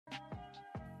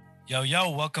Yo,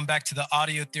 welcome back to the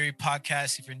Audio Theory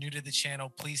Podcast. If you're new to the channel,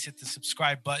 please hit the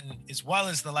subscribe button as well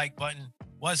as the like button.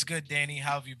 What's good, Danny?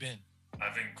 How have you been?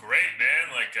 I've been great, man.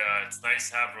 It's nice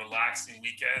to have relaxing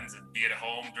weekends and be at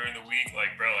home during the week.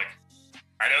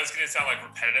 I know it's going to sound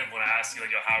repetitive when I ask you,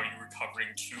 how are you recovering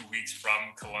 2 weeks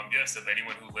from Colombia? So if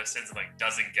anyone who listens and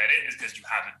doesn't get it, is because you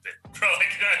haven't been, bro.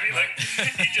 You know what I mean?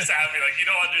 You just haven't. You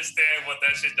don't understand what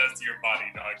that shit does to your body,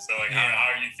 dog. So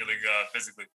how are you feeling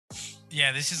physically?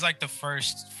 Yeah, this is the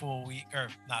first full week, or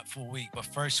not full week, but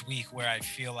first week where I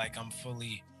feel like I'm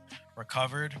fully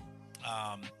recovered,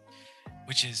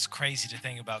 which is crazy to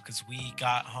think about because we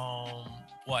got home,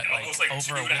 almost over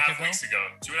two and a half weeks ago.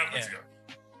 2.5 weeks ago.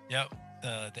 Yep.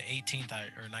 The 18th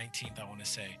or 19th, I want to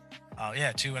say.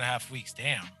 2.5 weeks.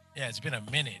 Damn. Yeah, it's been a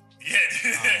minute. Yeah.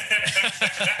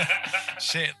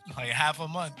 Shit, half a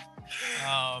month.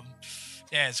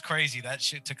 Yeah, it's crazy. That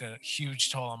shit took a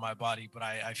huge toll on my body, but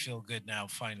I feel good now,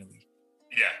 finally.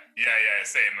 Yeah,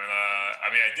 same. I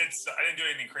didn't do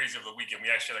anything crazy over the weekend. We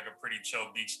actually had a pretty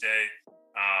chill beach day.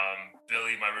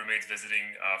 Billy, my roommate's visiting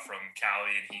from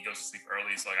Cali, and he goes to sleep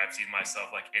early. So I've seen myself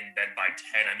in bed by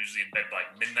 10. I'm usually in bed by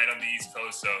midnight on the East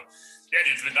Coast. So yeah,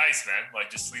 dude, it's been nice, man.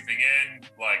 Just sleeping in.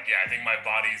 I think my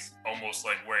body's almost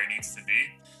where it needs to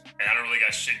be, and I don't really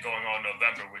got shit going on in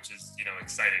November, which is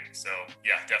exciting. So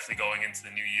yeah, definitely going into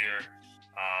the new year.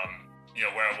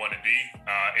 Where I want to be.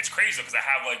 It's crazy because I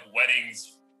have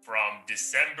weddings from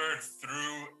December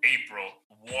through April,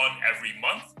 one every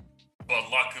month. But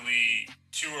luckily,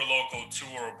 2 are local, 2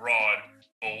 are abroad,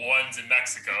 but one's in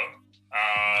Mexico.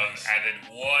 Nice. And then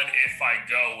one, if I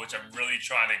go, which I'm really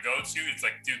trying to go to, it's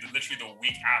literally the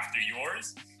week after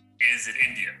yours is in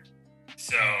India.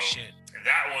 So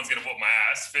that one's going to whoop my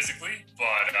ass physically,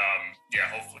 but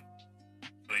hopefully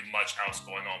really much else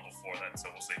going on before then. So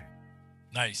we'll see.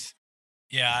 Nice.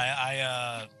 Yeah,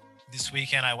 I this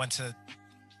weekend I went to,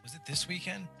 was it this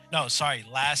weekend? No, sorry,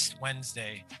 last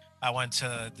Wednesday. I went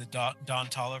to the Don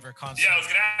Toliver concert. Yeah, I was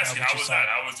going to ask you, how was that?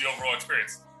 How was the overall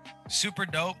experience? Super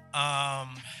dope. I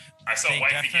saw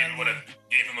Wifey gave him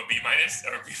a B-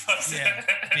 or a B+. Yeah,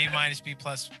 B-, B+,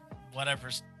 whatever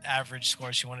average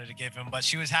score she wanted to give him. But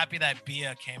she was happy that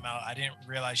Bia came out. I didn't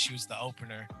realize she was the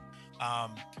opener.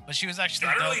 But she was actually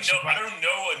I don't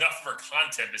know enough of her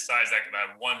content besides that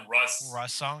one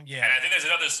Russ song. Yeah. And I think there's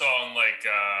another song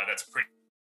that's pretty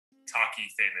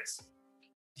talky famous.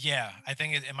 Yeah, I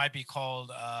think it might be called,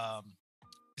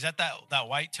 is that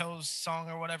White Toes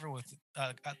song or whatever with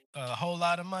a whole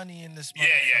lot of money in this? Yeah.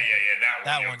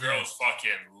 That one. Girls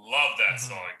fucking love that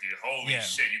song, dude. Holy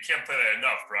shit. You can't play that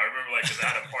enough, bro. I remember because I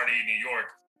had a party in New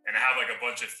York and I have a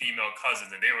bunch of female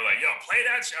cousins and they were like, yo, play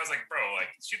that shit. I was like, bro,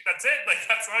 shoot, that's it?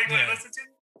 That's all you want to listen to?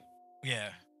 Yeah.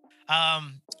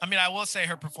 I will say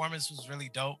her performance was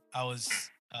really dope. I was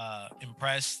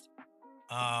impressed.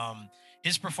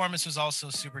 His performance was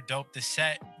also super dope. The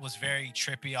set was very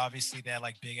trippy. Obviously, they had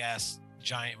big ass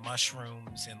giant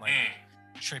mushrooms and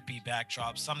trippy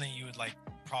backdrops. Something you would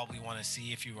probably want to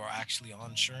see if you were actually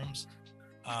on shrooms.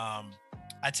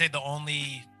 I'd say the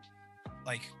only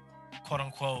quote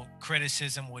unquote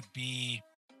criticism would be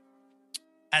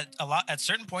at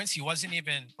certain points he wasn't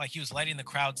even he was letting the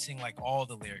crowd sing all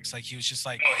the lyrics. He was just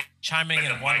chiming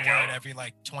in one word every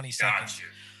 20 seconds.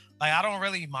 I don't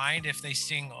really mind if they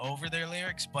sing over their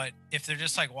lyrics, but if they're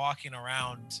just walking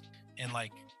around and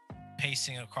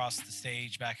pacing across the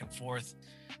stage back and forth,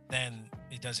 then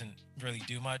it doesn't really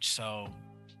do much. So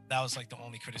that was the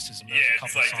only criticism. Yeah,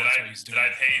 it's did I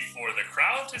pay for the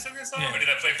crowd to sing a song, or did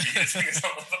I pay for you to sing a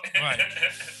song? Right.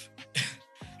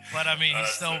 But he's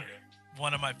still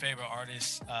one of my favorite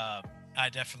artists. I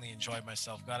definitely enjoyed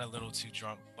myself. Got a little too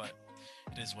drunk, but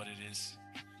it is what it is.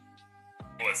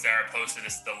 What Sarah posted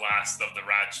is the last of the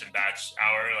Ratch and Batch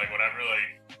hour, whatever,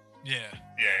 Yeah.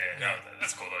 No,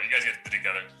 that's cool though. You guys get it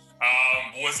together.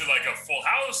 Was it a full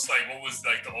house? What was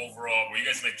the overall? Were you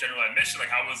guys in general admission?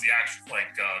 How was the actual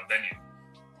venue?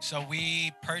 So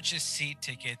we purchased seat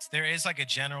tickets. There is a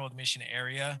general admission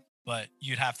area, but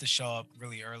you'd have to show up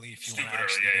really early if you want to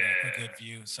actually get a good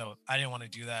view. So I didn't want to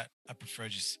do that. I prefer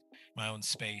just my own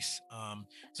space.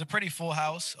 It's a pretty full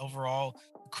house overall.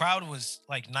 The crowd was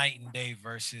night and day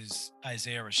versus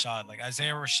Isaiah Rashad.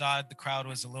 Isaiah Rashad, the crowd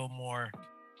was a little more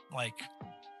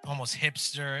almost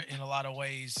hipster in a lot of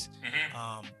ways.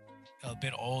 A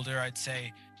bit older, I'd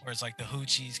say. Whereas the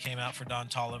Hoochies came out for Don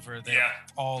Toliver. They're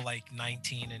all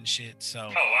 19 and shit. So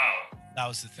oh wow, that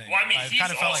was the thing. Well, it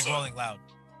kind of felt like Rolling Loud.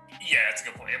 Yeah, that's a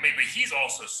good point. But he's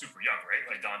also super young,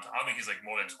 right? Don, I don't think he's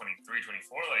more than 23,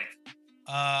 24.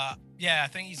 Yeah, I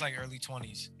think he's early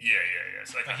 20s. Yeah.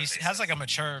 So he has a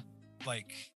mature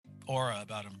aura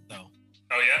about him though.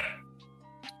 Oh yeah.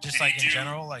 Just Did like he in do?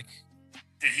 general, like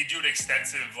Did he do an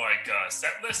extensive like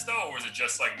set list though, or was it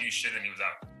just like new shit and he was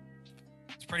out?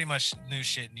 it's pretty much new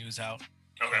shit and he was out.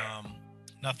 Okay.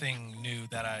 Nothing new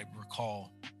that I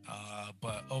recall.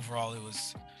 But overall it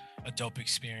was a dope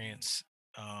experience.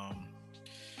 Um,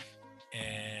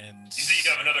 and You said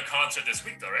you have another concert this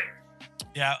week though, right?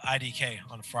 yeah, IDK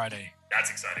on Friday.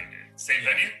 That's exciting, dude. Same Yeah.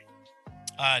 venue?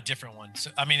 Different one. So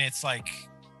I mean, it's like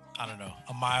I don't know,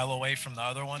 a mile away from the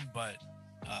other one, but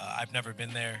I've never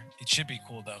been there. It should be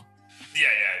cool though.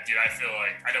 Yeah, dude. I feel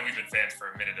like I know we've been fans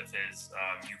for a minute of his.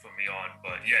 You put me on,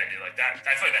 but yeah, dude. Like that,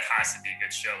 I feel like that has to be a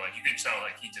good show. Like you can tell,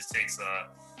 like he just takes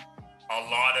a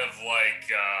lot of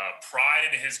like pride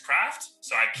in his craft.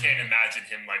 So I can't imagine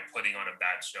him like putting on a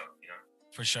bad show. You know.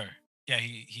 For sure. Yeah,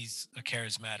 he's a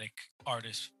charismatic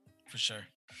artist for sure.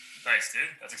 Nice,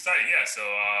 dude. That's exciting. Yeah. So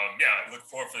yeah, I look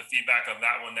forward for the feedback on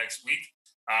that one next week.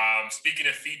 Speaking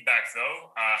of feedback,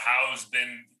 though, how's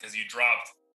been because you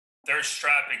dropped Thirst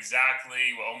Trap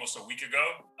exactly almost a week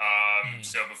ago.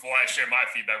 So before I share my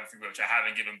feedback with you, which I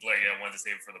haven't given Blake, I wanted to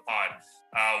save it for the pod.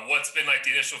 What's been like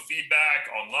the initial feedback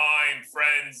online,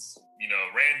 friends,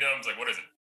 randoms? Like, what is it?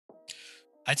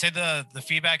 I'd say the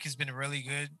feedback has been really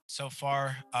good so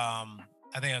far. I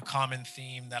think a common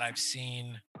theme that I've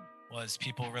seen was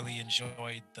people really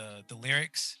enjoyed the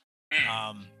lyrics.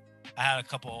 I had a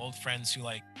couple old friends who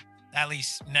like at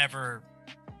least never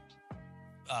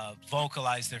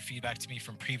vocalized their feedback to me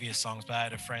from previous songs, but I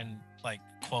had a friend like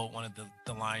quote one of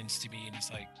the lines to me, and he's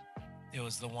like, it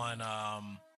was the one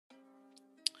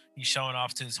he's showing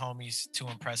off to his homies to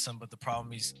impress them, but the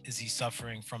problem is he's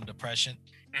suffering from depression.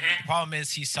 The problem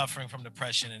is he's suffering from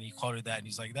depression, and he quoted that, and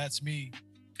he's like, "That's me."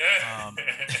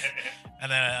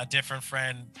 And then a different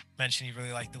friend mentioned he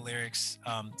really liked the lyrics.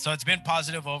 So it's been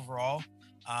positive overall.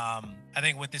 I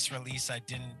think with this release, I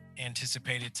didn't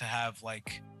anticipate it to have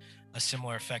like a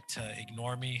similar effect to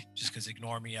Ignore Me, just because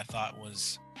Ignore Me I thought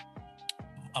was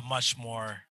a much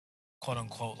more quote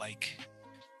unquote like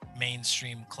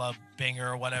mainstream club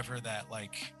banger or whatever that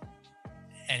like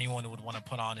anyone would want to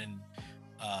put on in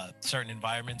certain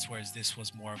environments, whereas this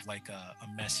was more of like a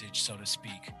message, so to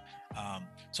speak.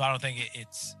 So I don't think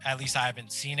it's, at least I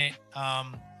haven't seen it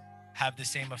have the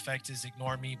same effect as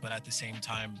Ignore Me, but at the same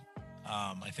time,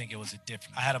 I think it was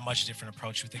I had a much different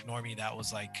approach with Ignore Me. That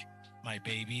was like my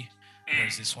baby,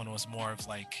 whereas this one was more of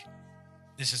like,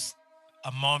 this is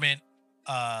a moment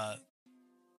that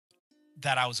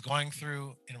I was going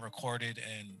through and recorded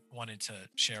and wanted to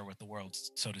share with the world,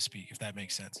 so to speak, if that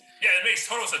makes sense. Yeah, it makes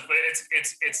total sense. But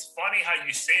it's funny how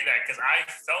you say that, because I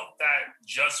felt that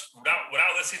just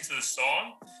without listening to the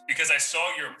song, because I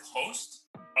saw your post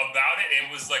about it.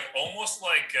 It was like almost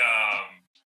like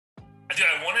dude,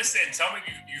 I want to say, and tell me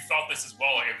if you felt this as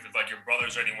well, like if like your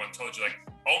brothers or anyone told you, like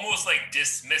almost like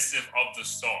dismissive of the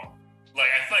song.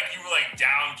 Like I feel like you were like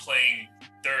downplaying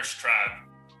Thirst Trap.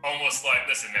 Almost like,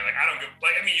 listen, man, like I don't give,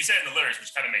 like, I mean, you said in the lyrics,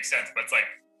 which kind of makes sense, but it's like,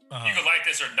 you could like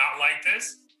this or not like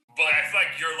this, but I feel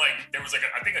like you're like, there was like,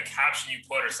 I think a caption you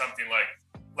put or something like,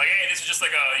 hey, this is just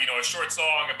like a short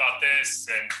song about this,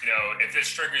 and, if this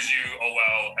triggers you, oh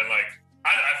well, and like,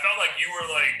 I felt like you were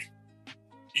like,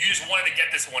 you just wanted to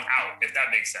get this one out, if that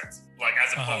makes sense. Like,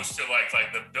 as opposed to like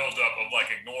the buildup of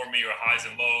like Ignore Me or Highs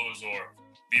and Lows or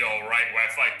Be Alright, where I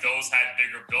feel like those had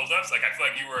bigger buildups. Like, I feel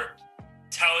like you were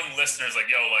telling listeners like,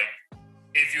 yo, like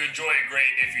if you enjoy it, great.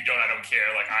 If you don't, I don't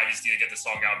care. Like I just need to get the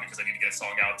song out because I need to get a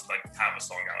song out to like have a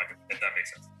song out. Like if that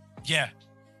makes sense. Yeah,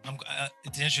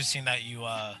 it's interesting that you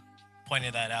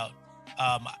pointed that out.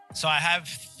 So I have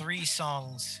 3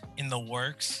 songs in the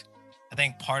works. I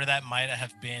think part of that might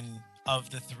have been,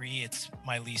 of the 3, it's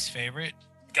my least favorite.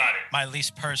 Got it. My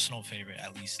least personal favorite,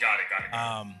 at least. Got it.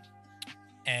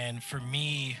 And for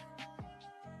me,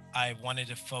 I wanted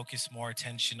to focus more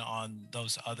attention on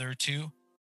those other 2.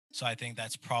 So I think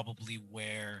that's probably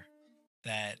where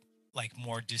that like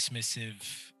more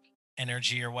dismissive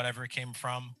energy or whatever came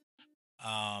from.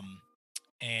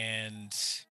 And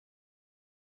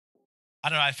I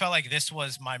don't know, I felt like this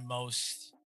was my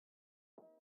most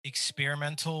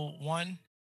experimental one,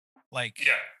 like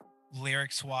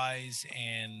lyrics wise,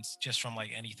 and just from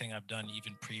like anything I've done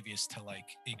even previous to like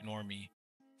Ignore Me.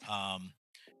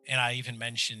 And I even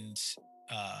mentioned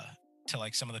to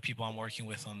like some of the people I'm working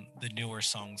with on the newer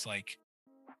songs, like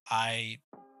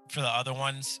for the other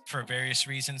ones, for various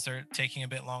reasons, they're taking a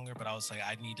bit longer, but I was like,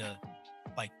 I need to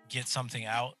like get something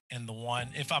out. And the one,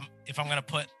 if I'm going to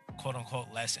put quote unquote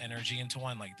less energy into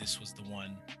one, like this was the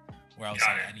one where I was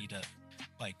like, I need to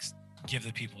like give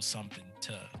the people something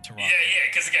to rock. Yeah.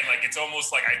 Because again, like it's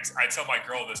almost like I tell my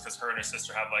girl this because her and her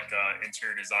sister have like a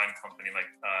interior design company, like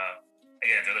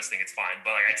again, if they're listening, it's fine.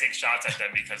 But like, I take shots at them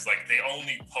because like they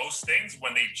only post things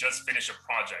when they just finish a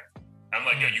project. I'm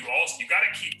like, yo, you got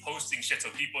to keep posting shit so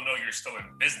people know you're still in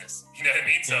business. You know what I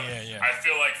mean? So I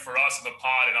feel like for us in the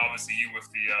pod, and obviously you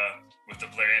with the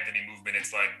Blair Anthony movement,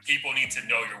 it's like people need to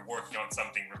know you're working on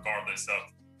something regardless of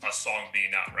a song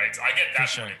being out, right? So I get that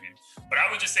point of view. But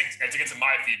I would just say, to get to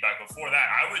my feedback before that,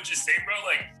 I would just say, bro,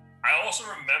 like, I also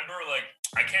remember, like,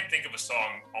 I can't think of a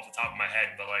song off the top of my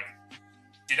head, but like,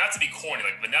 dude, not to be corny,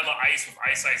 like Vanilla Ice with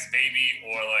Ice Ice Baby,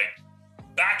 or like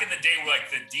back in the day where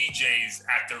like the DJs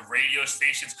at the radio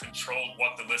stations controlled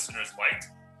what the listeners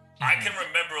liked. I can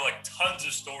remember like tons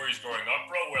of stories growing up,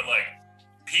 bro, where like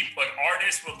people, like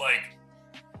artists would like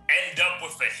end up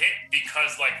with a hit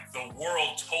because like the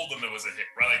world told them it was a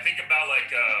hit, right? Like think about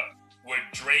like with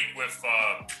Drake with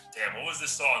what was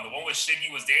this song? The one with Shiggy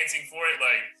was dancing for it,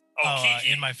 like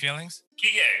Kiki. In My Feelings?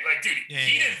 Yeah, like dude,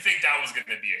 he didn't think that was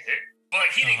gonna be a hit. But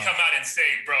like he didn't come out and say,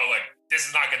 bro, like this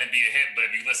is not gonna be a hit, but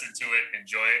if you listen to it,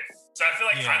 enjoy it. So I feel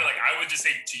like kind of like I would just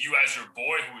say to you as your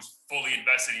boy who was fully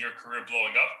invested in your career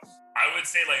blowing up, I would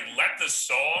say like let the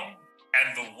song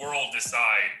and the world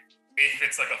decide if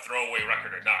it's like a throwaway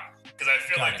record or not. Because I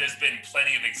feel like there's been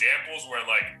plenty of examples where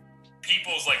like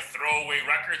people's like throwaway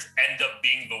records end up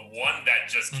being the one that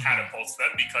just catapults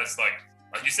them because like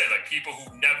you said, like people who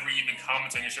never even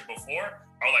commented on your shit before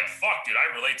are like, fuck, dude,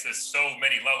 I relate to so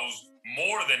many levels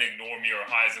more than Ignore Me or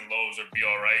Highs and Lows or Be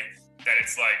Alright, that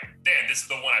it's like, damn, this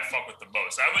is the one I fuck with the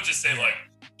most. So I would just say like,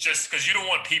 just because you don't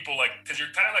want people like, because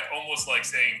you're kind of like almost like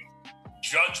saying,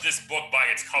 judge this book by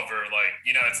its cover, like,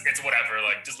 you know, it's whatever,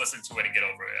 like just listen to it and get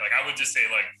over it. Like I would just say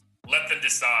like, let them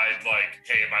decide like,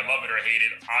 hey, if I love it or hate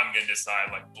it, I'm gonna decide.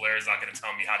 Like Blair's not gonna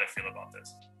tell me how to feel about this.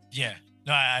 Yeah,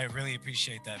 no, I really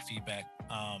appreciate that feedback.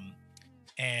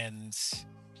 And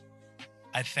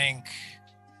I think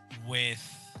with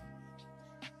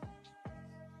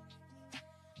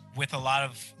a lot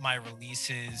of my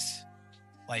releases,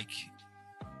 like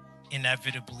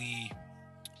inevitably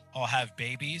I'll have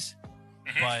babies,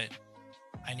 but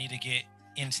I need to get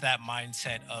into that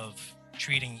mindset of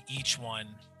treating each one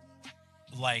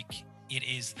like it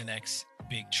is the next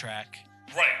big track.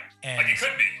 Right. And like it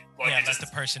could be. Like let the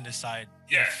person decide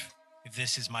if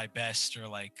this is my best or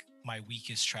like my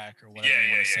weakest track or whatever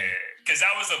you want to say. Because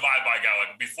that was the vibe I got.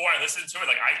 Like before I listened to it,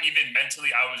 like I even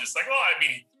mentally, I was just like, well, I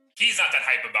mean, he's not that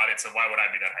hype about it, so why would I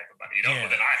be that hype about it? You know?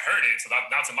 But then I heard it, so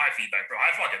now to my feedback, bro,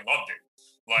 I fucking loved it.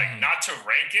 Like not to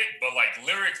rank it, but like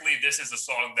lyrically, this is a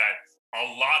song that a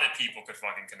lot of people could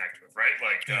fucking connect with, right?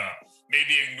 Like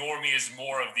maybe Ignore Me is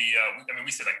more of the, I mean,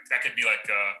 we said like that could be like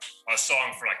a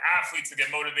song for like athletes to get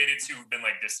motivated to, who've been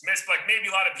like dismissed. But like maybe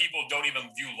a lot of people don't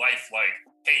even view life like,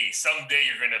 hey, someday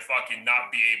you're going to fucking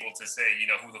not be able to say,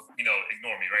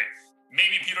 ignore me, right?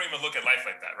 Maybe people don't even look at life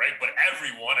like that, right? But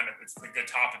everyone, and it's a good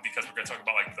topic because we're going to talk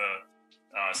about like the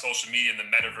social media and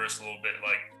the metaverse a little bit,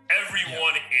 like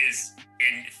everyone is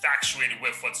infatuated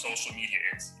with what social media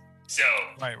is. So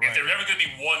if there's ever going to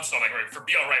be one song, like for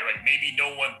Be Alright, right? Maybe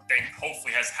no one,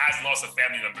 hopefully hasn't lost a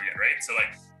family member yet, right? So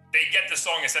like they get the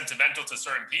song as sentimental to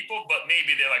certain people, but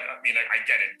maybe they're like, I mean, I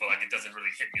get it, but like it doesn't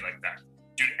really hit me like that.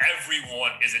 Dude,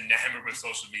 everyone is enamored with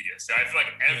social media. So I feel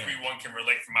like everyone can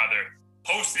relate from either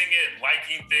posting it,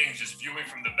 liking things, just viewing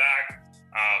from the back.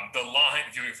 The line,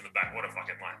 viewing from the back, what a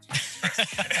fucking line.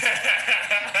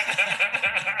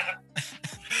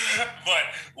 But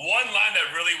one line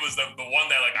that really was the one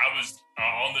that like I was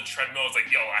on the treadmill, I was like,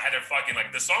 yo, I had to fucking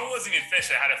like the song wasn't even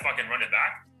finished, I had to fucking run it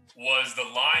back. Was the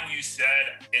line you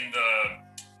said in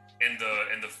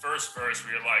the first verse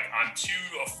where you're like, I'm too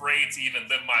afraid to even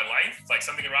live my life, like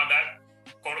something around that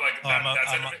quote, like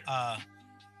I'm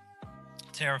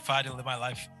terrified to live my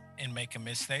life and make a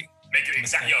mistake. Make it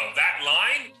exactly. Yo, that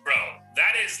line, bro,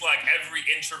 that is like every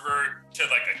introvert to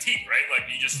like a T, right? Like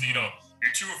you just,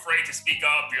 you're too afraid to speak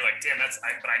up. You're like, damn,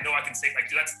 but I know I can say, like,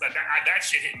 dude, that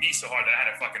shit hit me so hard that I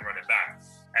had to fucking run it back.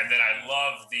 And then I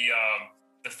love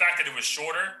the fact that it was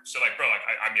shorter. So like, bro, like,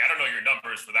 I mean, I don't know your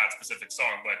numbers for that specific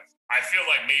song, but I feel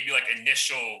like maybe like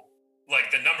initial, like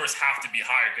the numbers have to be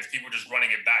higher because people are just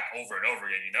running it back over and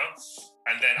over again,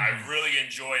 And then I really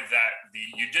enjoyed that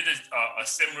you did a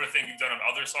similar thing you've done on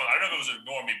other songs. I don't know if it was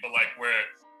Ignore Me, but like where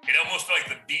it almost felt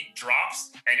like the beat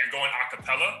drops and you're going a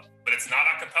cappella, but it's not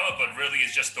a cappella, but really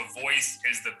it's just the voice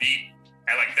is the beat.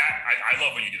 And like that, I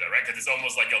love when you do that, right? Because it's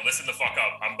almost like, yo, listen the fuck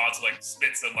up. I'm about to like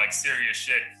spit some like serious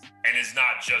shit, and it's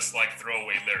not just like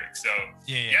throwaway lyrics. So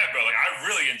yeah, bro, like I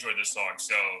really enjoyed this song.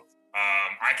 So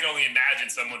I can only imagine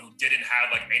someone who didn't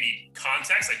have like any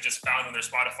context, like just found on their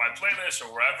Spotify playlist or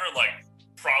wherever, like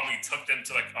probably took them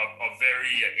to like a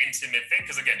very intimate thing.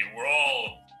 Because again, we're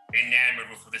all enamored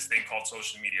with this thing called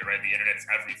social media, right? The internet is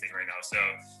everything right now. So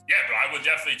yeah, but I would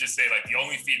definitely just say like the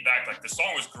only feedback, like the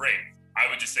song was great. I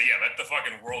would just say, yeah, let the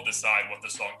fucking world decide what the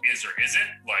song is or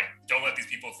isn't. Like, don't let these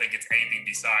people think it's anything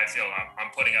besides,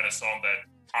 I'm putting out a song that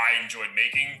I enjoyed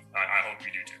making. I hope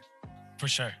you do too. For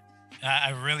sure. I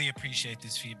really appreciate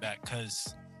this feedback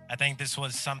because I think this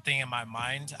was something in my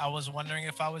mind I was wondering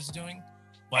if I was doing.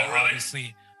 But Oh, really?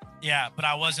 obviously, yeah, but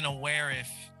I wasn't aware if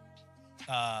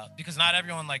because not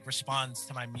everyone like responds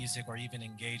to my music or even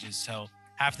engages. So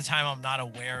half the time I'm not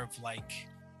aware of like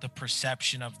the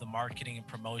perception of the marketing and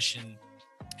promotion.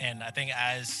 And I think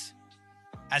as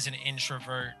an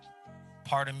introvert,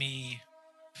 part of me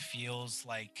feels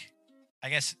like, I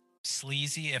guess,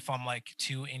 sleazy if I'm like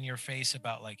too in your face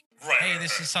about like, Right, hey, right,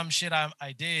 this is right. some shit I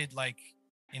did, like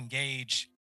engage.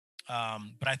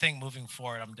 But I think moving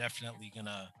forward, I'm definitely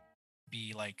gonna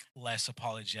be like less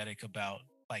apologetic about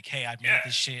like, hey, I made Yeah.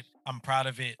 this shit. I'm proud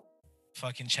of it.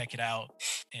 Fucking check it out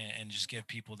and just give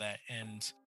people that. And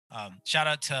shout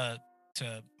out to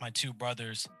my two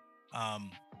brothers.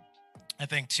 Um, I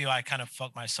think too, I kind of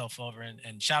fucked myself over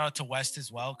and shout out to West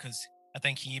as well, because I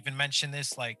think he even mentioned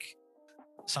this. Like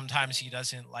sometimes he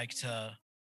doesn't like to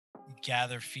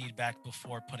gather feedback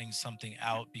before putting something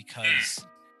out because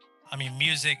I mean,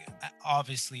 music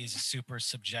obviously is a super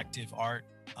subjective art.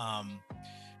 Um,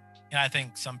 and I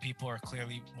think some people are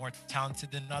clearly more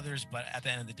talented than others, but at the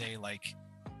end of the day, like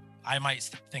I might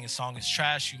think a song is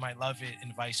trash, you might love it,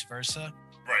 and vice versa.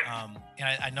 Right. And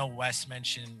I know Wes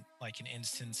mentioned like an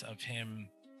instance of him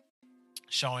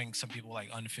showing some people like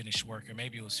unfinished work, or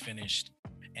maybe it was finished,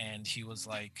 and he was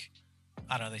like,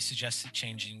 I don't know, they suggested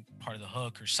changing part of the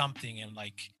hook or something, and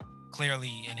like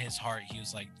clearly in his heart he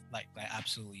was like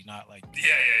absolutely not, like Yeah,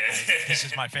 yeah, this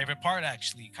is yeah. my favorite part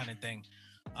actually, kind of thing.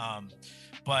 um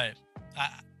but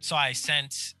so I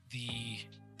sent the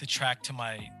track to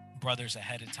my brothers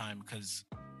ahead of time because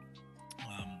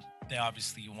they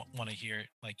obviously want to hear it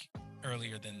like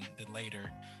earlier than later.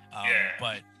 Yeah.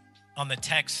 But on the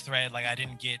text thread, like I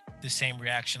didn't get the same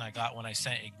reaction I got when I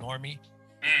sent ignore me.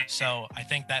 Mm, So I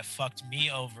think that fucked me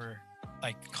over,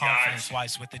 like got confidence you.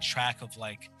 wise, with the track of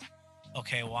like,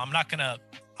 okay, well, I'm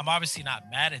obviously not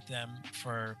mad at them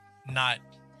for not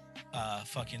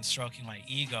fucking stroking my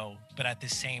ego, but at the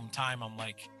same time, I'm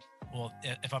like, well,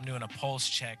 if I'm doing a pulse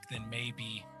check, then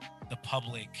maybe the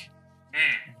public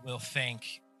Mm, will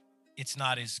think it's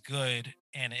not as good.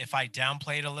 And if I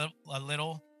downplay it a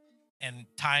little, and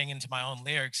tying into my own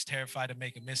lyrics, terrified to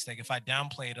make a mistake. If I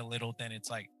downplay it a little, then it's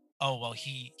like, oh well,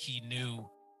 he knew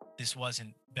this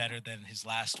wasn't better than his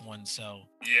last one, so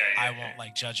yeah, I yeah, won't yeah.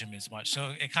 like judge him as much.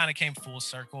 So it kind of came full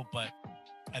circle, but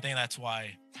I think that's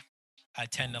why I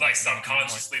tend to Like like want to be more,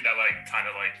 subconsciously, that like kind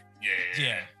of like, yeah, yeah, yeah.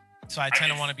 yeah. So I I tend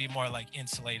can to want to be more like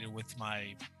insulated with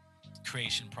my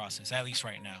creation process, at least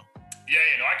right now. Yeah,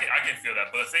 I can feel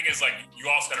that. But the thing is, like, you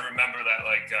also got to remember that,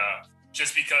 like,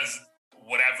 just because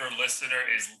whatever listener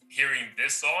is hearing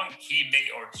this song, he may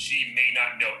or she may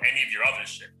not know any of your other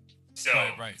shit. So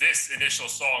Right, right. this initial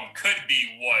song could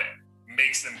be what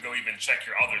makes them go even check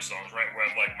your other songs, right? Where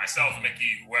like myself, Hmm.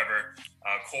 Mickey, whoever,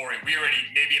 Corey, we already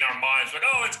maybe in our minds like,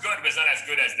 oh, it's good, but it's not as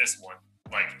good as this one.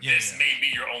 Like Yeah, this yeah, may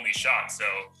be your only shot. So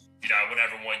I would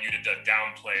never want you to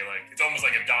downplay. Like it's almost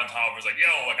like if Don Toliver's like, yo,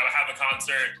 like I have a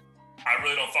concert. I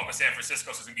really don't fuck with San Francisco,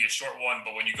 so it's gonna be a short one.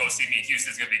 But when you go see me in Houston,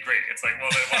 it's gonna be great. It's like,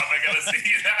 well, then why am I gonna see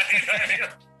that? You know what I mean?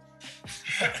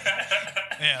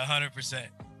 yeah, 100%.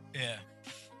 Yeah,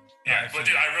 no, Yeah, I but feel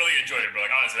dude, you. I really enjoyed it, bro.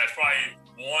 Like honestly, that's probably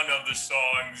one of the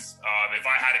songs. If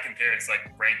I had to compare, it's like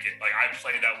rank it. Like I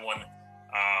played that one,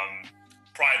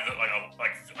 probably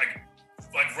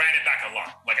like ran it back a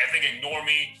lot. Like I think Ignore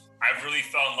Me, I really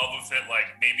fell in love with it.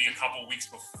 Like maybe a couple weeks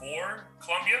before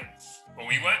Columbia when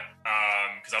we Mhm. went,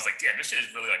 because I was like, damn, this shit is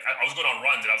really like. I was going on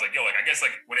runs and I was like, yo, like I guess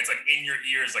like when it's like in your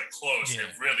ears, like close, it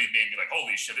Yeah, really made me like,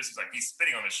 holy shit, this is like he's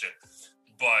spitting on this shit.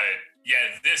 But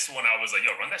yeah, this one I was like,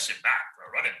 yo, run that shit back, bro.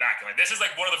 Run it back. And like this is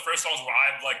like one of the first songs where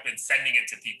I've like been sending it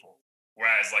to people.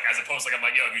 Whereas like as opposed to like I'm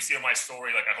like, yo, if you see my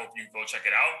story, like I hope you go check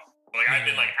it out. But like yeah, I've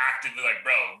been yeah, like actively like,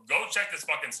 bro, go check this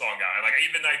fucking song out. And like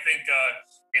even I think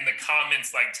in the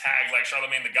comments like tag like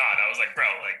Charlemagne the God. I was like, bro,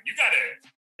 like you gotta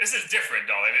this is different,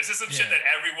 dog. Like, this is some shit yeah.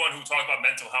 that everyone who talks about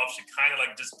mental health should kind of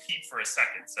like just peep for a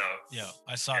second. So Yeah,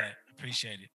 I saw yeah. that.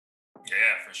 Appreciate it.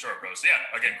 Yeah, for sure, bro. So yeah,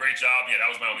 again, great job. Yeah, that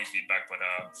was my only feedback, but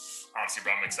honestly,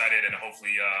 bro, I'm excited, and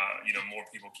hopefully, more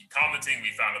people keep commenting. We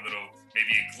found a little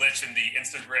maybe a glitch in the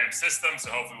Instagram system,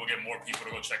 so hopefully, we'll get more people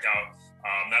to go check out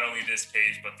not only this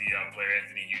page but the Blair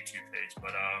Anthony YouTube page.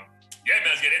 But yeah,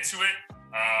 man, let's get into it.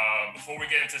 Before we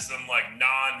get into some like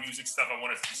non-music stuff, I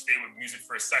wanted to stay with music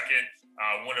for a second.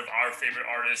 One of our favorite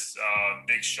artists,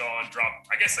 Big Sean, dropped,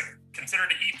 I guess, like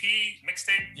considered an EP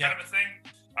mixtape kind of a thing.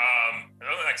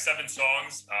 Only like 7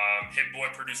 songs. Hit Boy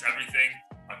produced everything.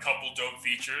 A couple dope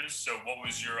features. So, what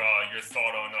was your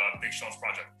thought on Big Sean's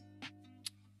project?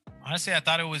 Honestly, I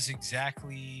thought it was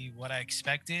exactly what I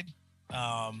expected.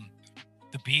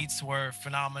 The beats were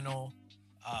phenomenal.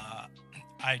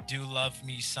 I do love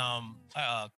me some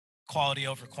quality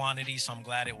over quantity, so I'm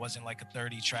glad it wasn't like a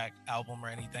 30-track album or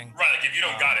anything. Right, like if you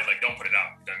don't got it, like don't put it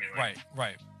out. You know what I mean? Like,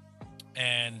 right.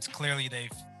 And clearly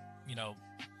they've,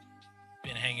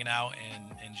 been hanging out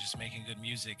and just making good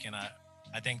music. And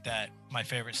I think that my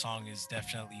favorite song is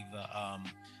definitely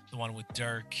the one with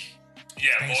Dirk. Yeah,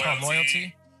 I think it's called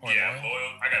Loyalty. Yeah,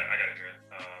 Loyal. I got to hear it.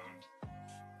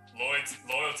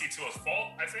 Loyalty to a Fault,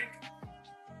 I think.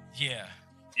 Yeah.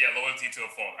 Yeah, Loyalty to a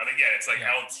Fault. I think it's like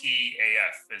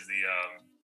LTAF is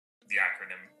the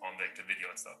acronym on the video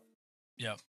and stuff.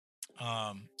 Yep.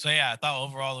 So yeah, I thought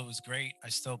overall it was great. I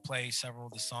still play several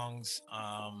of the songs.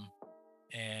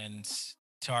 And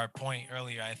to our point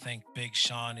earlier, I think Big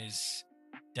Sean is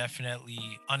definitely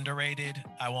underrated.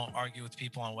 I won't argue with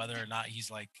people on whether or not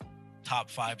he's like top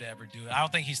 5 to ever do it. I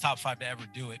don't think he's top 5 to ever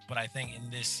do it, but I think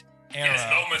in this era, there's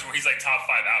moments where he's like top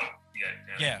 5 out.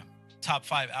 Yeah, top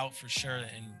 5 out for sure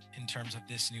in terms of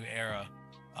this new era.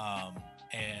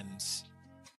 And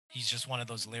he's just one of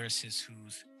those lyricists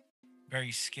who's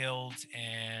very skilled,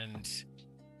 and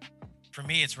for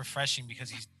me it's refreshing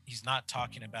because he's not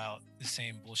talking about the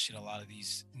same bullshit a lot of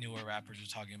these newer rappers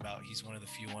are talking about. He's one of the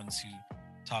few ones who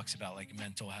talks about like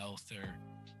mental health or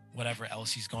whatever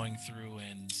else he's going through.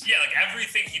 And like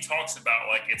everything he talks about,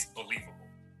 like it's believable.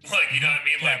 Like, you know what I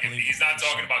mean? Like he's not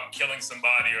talking about killing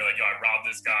somebody or like, yo, I robbed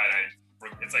this guy and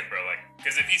it's like, bro, like,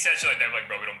 because if he said shit like that, like,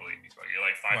 bro, we don't believe you, bro. You're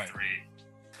like 5'3". Like,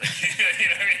 you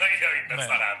know what I mean? Like, that's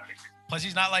not happening. Plus,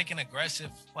 he's not like an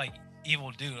aggressive, like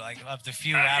evil dude. Like of the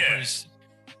few rappers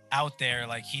out there,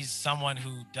 like he's someone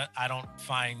who I don't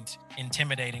find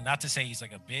intimidating. Not to say he's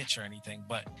like a bitch or anything,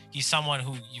 but he's someone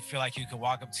who you feel like you could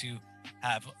walk up to,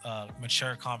 have a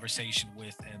mature conversation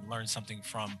with, and learn something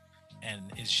from,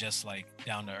 and is just like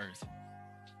down to earth.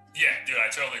 Yeah, dude, I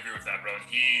totally agree with that, bro.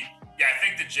 I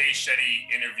think the Jay Shetty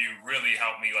interview really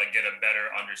helped me like get a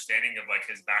better understanding of like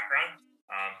his background.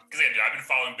 Because again, dude, I've been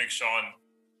following Big Sean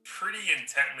pretty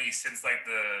intently since like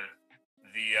the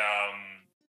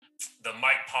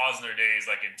Mike Posner days,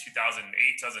 like in 2008,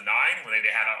 2009, when they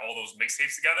had all those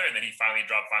mixtapes together, and then he finally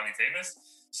dropped Finally Famous.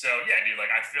 So yeah, dude,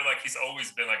 like I feel like he's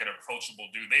always been like an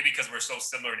approachable dude. Maybe because we're so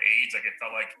similar in age, like it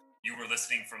felt like you were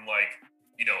listening from like,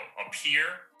 a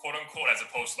peer, quote unquote, as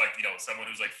opposed to like, someone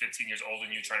who's like 15 years older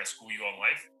than you trying to school you on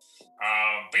life.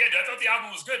 But yeah, dude, I thought the album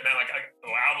was good, man. Like,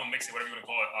 album, mixtape, whatever you want to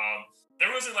call it.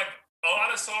 There wasn't like a lot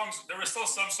of songs. There were still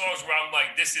some songs where I'm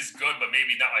like, this is good, but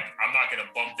maybe not. Like, I'm not gonna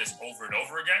bump this over and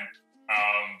over again.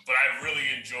 But I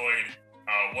really enjoyed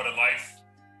What a Life.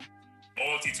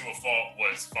 Loyalty to a Fault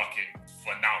was fucking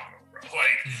phenomenal, bro.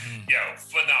 Like,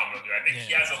 phenomenal, dude. I think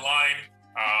he has a line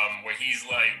where he's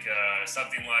like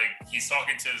something like he's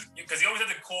talking to because he always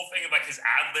had the cool thing of like his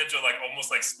ad libs are like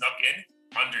almost like snuck in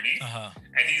underneath,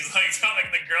 and he's like telling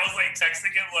like the girls like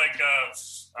texting him like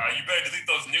you better delete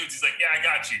those nudes. He's like, yeah, I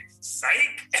got you,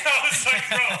 psych. And I was like,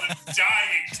 bro, I'm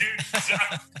dying, dude.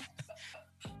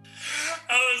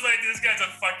 I was like, this guy's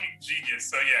a fucking genius.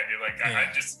 So yeah, dude, like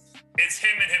I just, it's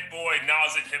him and Hit Boy,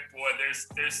 Nas and Hit Boy.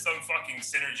 There's some fucking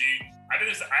synergy. I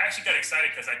actually got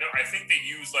excited because I think they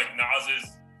use like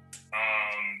Nas's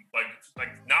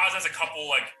like Nas has a couple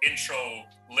like intro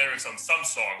lyrics on some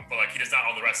song, but like he does not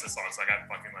on the rest of the songs. So I got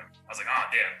fucking like, I was like,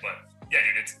 damn. But yeah,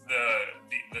 dude, it's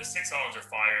the 6 songs are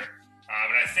fire.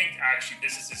 And I think actually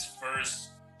this is his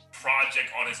first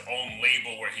project on his own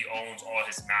label where he owns all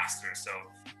his masters. So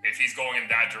if he's going in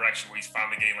that direction where he's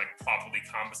finally getting like properly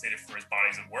compensated for his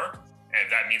bodies of work, and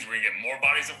that means we're gonna get more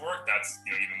bodies of work, that's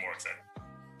even more exciting.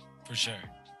 For sure.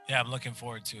 Yeah, I'm looking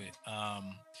forward to it.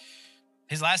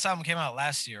 His last album came out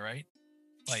last year, right?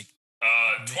 Like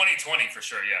 2020 for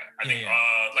sure. Yeah, I think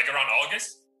like around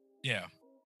August. Yeah,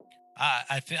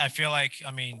 I feel like,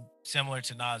 I mean, similar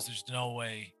to Nas, there's no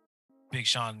way Big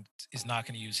Sean is not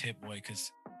going to use Hit Boy,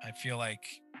 because I feel like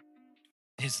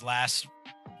his last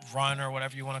run, or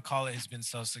whatever you want to call it, has been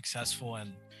so successful,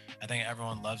 and I think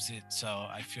everyone loves it. So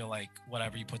I feel like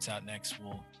whatever he puts out next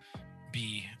will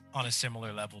be on a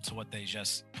similar level to what they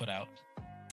just put out.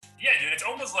 Yeah, dude, it's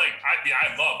almost like I feel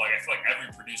like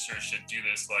every producer should do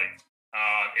this. Like,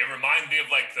 it reminds me of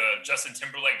like the Justin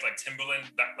Timberlake, like Timberland,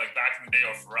 back in the day,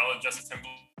 or Pharrell and Justin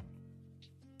Timberlake.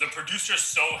 The producer's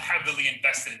so heavily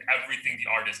invested in everything the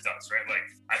artist does, right? Like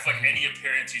I feel like any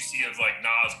appearance you see of like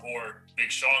Nas or Big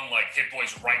Sean, like Hit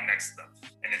Boy's right next to them,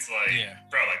 and it's like,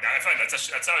 bro, like I feel like that's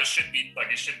how it should be.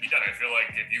 Like it should be done. I feel like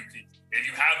if you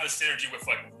have the synergy with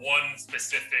like one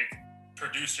specific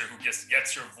producer who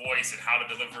gets your voice and how to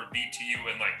deliver a beat to you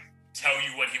and like tell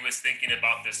you what he was thinking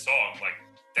about this song, like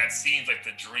that seems like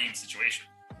the dream situation.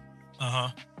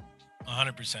 100%.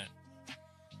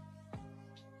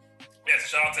 Yes,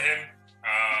 shout out to him.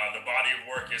 The body of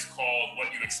work is called What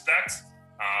You Expect.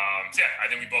 So yeah, I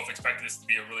think we both expected this to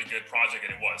be a really good project,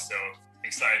 and it was. So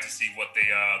excited to see what they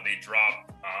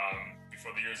drop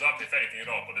before the year's up, if anything at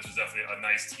all. But this was definitely a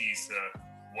nice tease to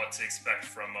what to expect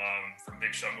from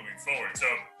Big Sean moving forward. So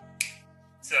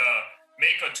to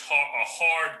make a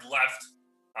hard left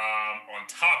on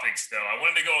topics, though, I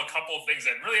wanted to go a couple of things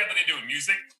that really have nothing to do with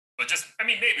music, but just, I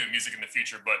mean, maybe with music in the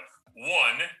future. But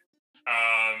one,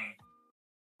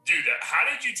 dude, how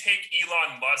did you take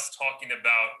Elon Musk talking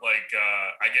about like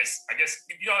I guess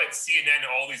you know, like CNN and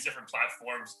all these different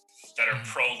platforms that are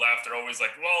pro-left are always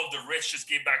like, well, the rich just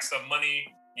gave back some money,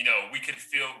 you know, we could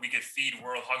feed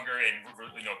world hunger and,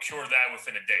 you know, cure that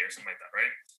within a day or something like that, right?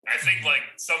 And I think like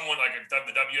someone like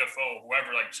the WFO,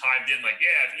 whoever, like chimed in like,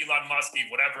 yeah, if Elon Musk gave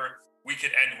whatever, we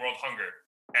could end world hunger.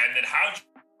 And then how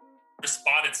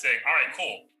responded saying, all right,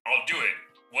 cool, I'll do it.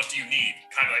 What do you need?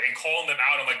 Kind of like, and calling them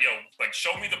out. I'm like, yo, like,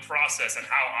 show me the process and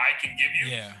how I can give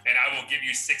you, and I will give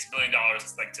you $6 billion.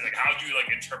 Like, how do you like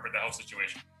interpret the whole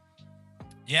situation?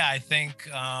 Yeah, I think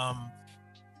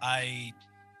I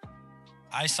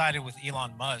sided with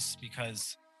Elon Musk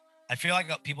because I feel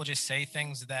like people just say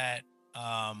things that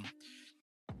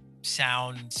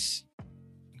sounds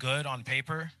good on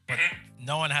paper, but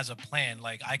no one has a plan.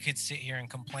 Like I could sit here and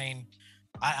complain.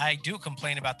 I do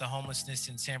complain about the homelessness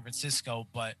in San Francisco,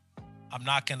 but I'm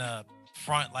not gonna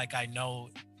front like I know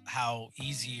how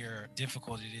easy or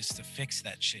difficult it is to fix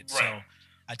that shit. Right. So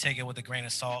I take it with a grain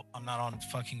of salt. I'm not on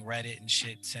fucking Reddit and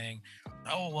shit saying,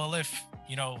 oh, well, if,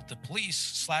 you know, the police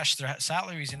slash their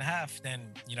salaries in half, then,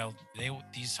 you know,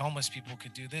 these homeless people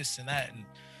could do this and that. And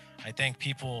I think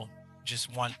people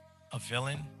just want a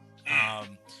villain.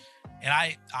 And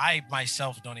I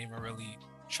myself don't even really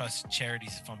trust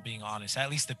charities, if I'm being honest, at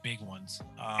least the big ones.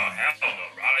 Hell no,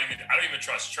 bro. I don't even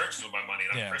trust churches with my money.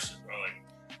 I'm Christian, bro.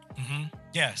 Like,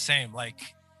 yeah, same.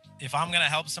 Like, if I'm gonna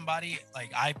help somebody,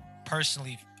 like I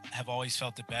personally have always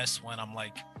felt the best when I'm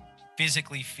like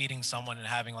physically feeding someone and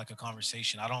having like a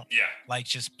conversation. I don't like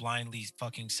just blindly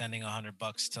fucking sending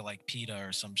 $100 to like PETA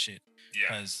or some shit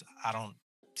because I don't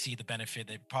see the benefit.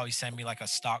 They probably send me like a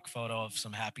stock photo of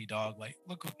some happy dog, like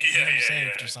look what you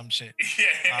saved or some shit.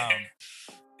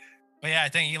 But yeah, I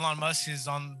think Elon Musk is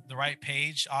on the right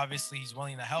page. Obviously, he's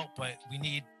willing to help, but we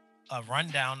need a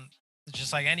rundown,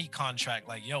 just like any contract.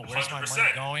 Like, yo, where's 100%. My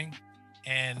money going?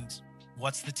 And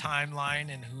what's the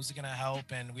timeline? And who's going to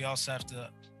help? And we also have to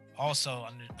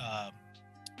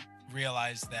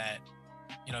realize that,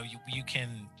 you know, you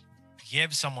can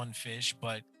give someone fish,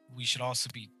 but we should also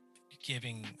be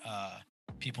giving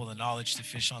people the knowledge to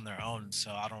fish on their own.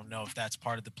 So I don't know if that's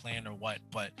part of the plan or what,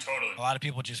 but a lot of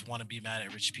people just want to be mad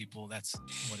at rich people. That's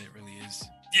what it really is.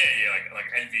 Yeah, like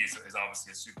envy is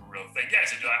obviously a super real thing. Yeah,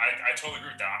 so I totally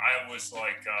agree with that. I was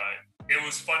like, it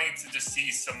was funny to just see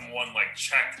someone like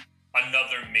check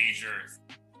another major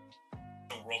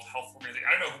World Health Organization.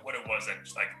 I don't know what it was that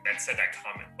said that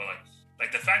comment, but like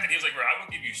the fact that he was like, bro, I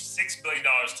will give you $6 billion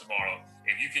tomorrow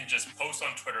if you can just post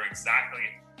on Twitter exactly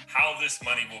how this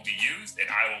money will be used, and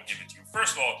I will give it to you.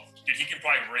 First of all, dude, he can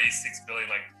probably raise $6 billion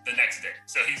like the next day.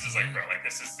 So he's just like, bro, like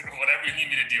this is whatever you need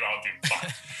me to do, I'll do.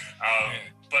 Fine.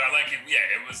 But I like it. Yeah,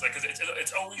 it was like, cause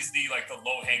it's always the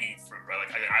low hanging fruit, right?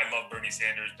 Like I love Bernie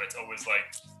Sanders, but it's always like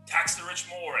tax the rich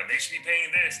more, and they should be paying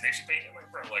this, and they should pay. I'm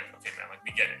like, bro, like okay, man, like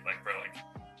we get it, like bro, like.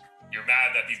 You're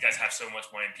mad that these guys have so much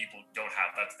money and people don't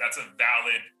have. That's a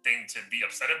valid thing to be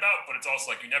upset about, but it's also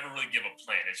like you never really give a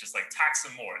plan. It's just like tax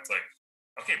them more. It's like,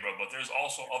 okay, bro, but there's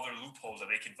also other loopholes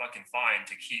that they can fucking find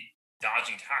to keep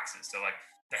dodging taxes. So like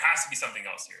there has to be something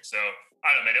else here. So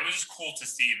I don't know, man. It was just cool to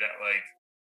see that like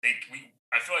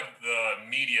I feel like the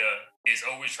media is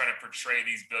always trying to portray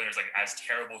these billionaires like as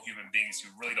terrible human beings who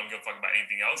really don't give a fuck about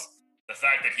anything else. The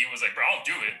fact that he was like, bro, I'll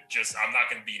do it. Just I'm not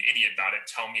going to be an idiot about it.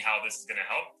 Tell me how this is going to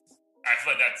help. I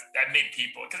feel like that made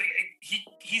people, because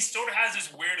he sort of has this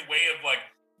weird way of like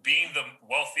being the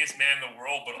wealthiest man in the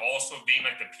world, but also being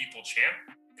like the people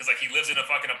champ. Because like he lives in a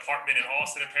fucking apartment in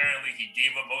Austin. Apparently, he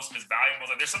gave up most of his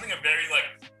valuables. Like there's something very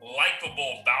like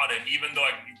likable about him, even though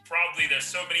like probably there's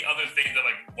so many other things that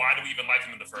like why do we even like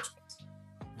him in the first place?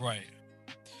 Right.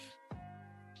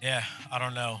 Yeah, I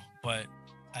don't know, but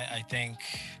I think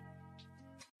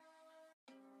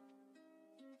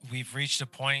we've reached a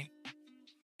point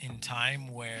in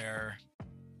time where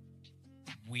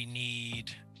we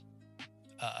need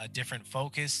a different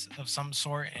focus of some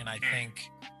sort. And I think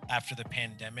after the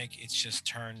pandemic, it's just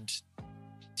turned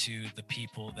to the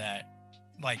people that,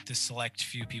 like, the select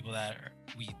few people that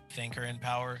we think are in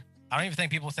power. I don't even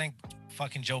think people think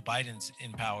fucking Joe Biden's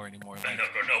in power anymore. Like,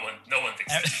 no one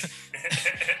thinks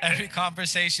every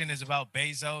conversation is about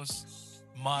Bezos,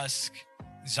 Musk,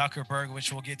 Zuckerberg,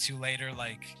 which we'll get to later.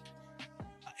 Like,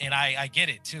 and I get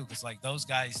it too, because like those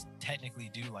guys technically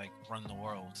do like run the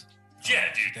world.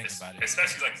 Yeah, dude. Think about it.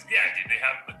 Especially like, yeah, dude, they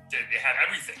have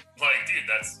everything. Like, dude,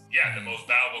 that's the most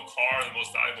valuable car, the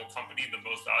most valuable company, the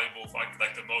most valuable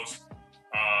like the most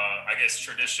I guess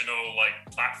traditional like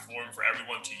platform for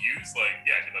everyone to use. Like,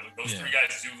 yeah, dude, like, those three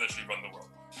guys do literally run the world.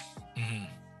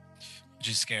 Which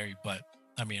is scary, but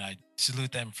I mean, I salute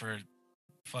them for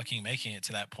fucking making it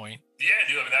to that point. Yeah,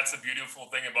 dude. I mean, that's the beautiful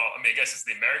thing about. I mean, I guess it's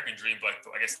the American dream, but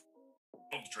I guess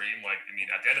dream. Like, I mean,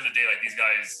 at the end of the day, like these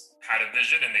guys had a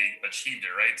vision and they achieved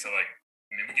it, right? So like,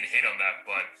 I mean, we can hate on that,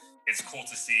 but it's cool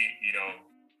to see, you know,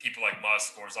 people like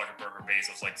Musk or Zuckerberg or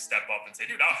Bezos like step up and say,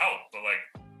 dude, I'll help, but like,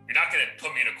 you're not gonna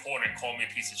put me in a corner and call me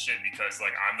a piece of shit because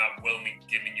like I'm not willingly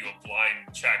giving you a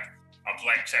blank check,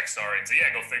 and say,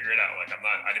 yeah, go figure it out. Like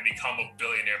I didn't become a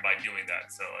billionaire by doing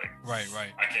that. So like, right.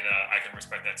 I can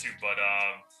respect that too. But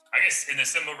I guess in the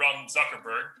similar realm,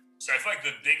 Zuckerberg. So I feel like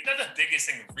not the biggest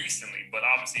thing recently, but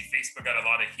obviously Facebook got a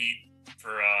lot of heat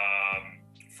for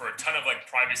a ton of like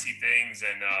privacy things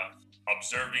and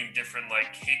observing different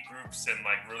like hate groups and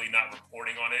like really not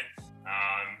reporting on it.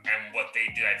 And what they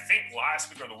did, I think last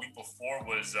week or the week before,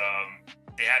 was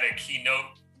they had a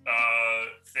keynote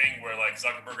thing where like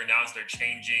Zuckerberg announced they're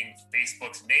changing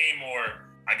Facebook's name, or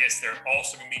I guess they're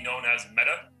also going to be known as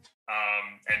Meta.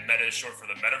 And Meta is short for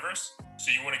the Metaverse. So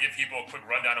you want to give people a quick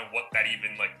rundown of what that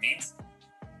even like means?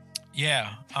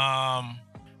 Yeah.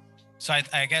 So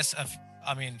I guess,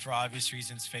 I mean, for obvious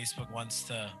reasons, Facebook wants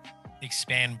to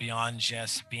expand beyond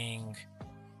just being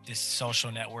this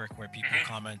social network where people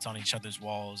comment on each other's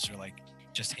walls, or like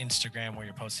just Instagram where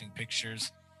you're posting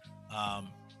pictures.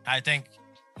 I think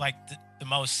like the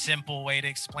most simple way to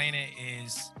explain it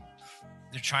is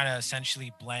they're trying to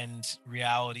essentially blend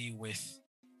reality with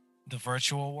the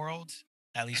virtual world,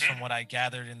 at least from what I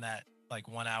gathered in that like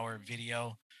 1 hour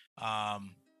video.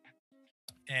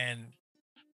 And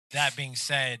that being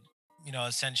said, you know,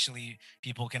 essentially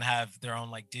people can have their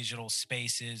own like digital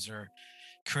spaces or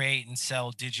create and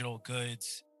sell digital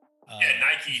goods.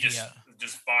 Nike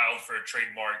just filed for a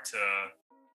trademark to,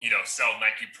 you know, sell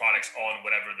Nike products on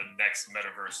whatever the next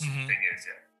Metaverse thing is.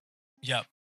 Yep.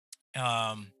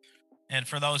 And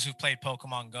for those who've played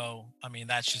Pokemon Go, I mean,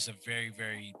 that's just a very,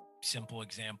 very simple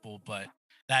example, but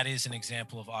that is an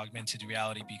example of augmented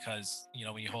reality because, you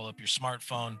know, when you hold up your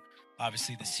smartphone,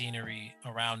 obviously the scenery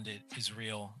around it is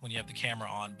real when you have the camera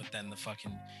on, but then the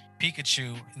fucking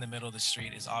Pikachu in the middle of the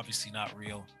street is obviously not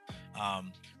real.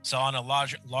 So on a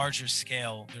larger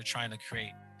scale, they're trying to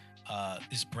create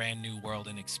this brand new world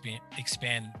and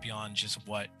expand beyond just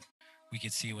what we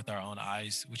could see with our own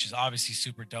eyes, which is obviously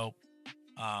super dope.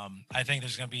 I think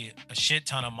there's going to be a shit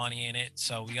ton of money in it,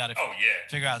 so we got to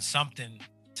figure out something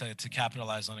to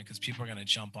capitalize on it, because people are going to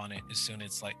jump on it as soon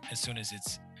as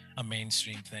it's a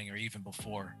mainstream thing, or even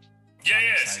before. So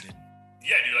I'm excited.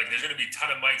 Yeah, dude, like there's going to be a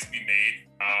ton of money to be made.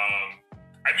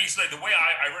 I mean, so like the way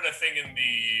I read a thing in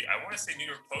I want to say New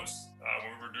York Post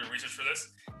when we were doing research for this,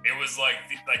 it was like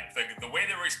the way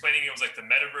they were explaining it was like the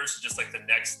Metaverse is just like the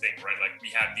next thing, right? Like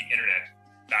we had the internet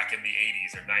back in the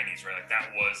 80s or 90s, right? Like that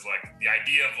was like the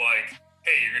idea of like,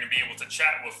 hey, you're going to be able to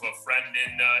chat with a friend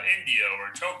in India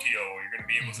or Tokyo, or you're going to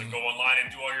be able to go online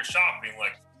and do all your shopping.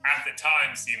 Like at the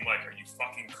time seemed like, are you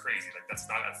fucking crazy? Like that's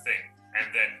not a thing. And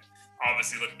then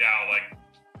obviously look now, like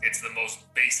it's the most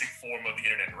basic form of the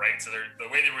internet, right? So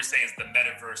the way they were saying is the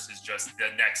Metaverse is just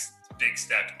the next big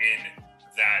step in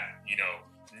that, you know,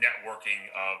 networking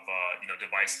of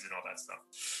devices and all that stuff.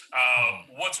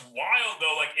 What's wild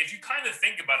though, like if you kind of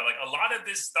think about it, like a lot of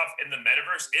this stuff in the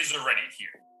Metaverse is already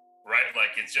here, right?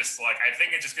 Like it's just like, I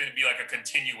think it's just going to be like a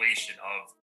continuation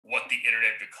of what the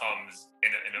internet becomes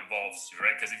and evolves to,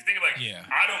 right? Because if you think like,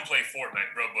 I don't play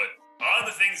Fortnite, bro, but a lot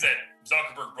of the things that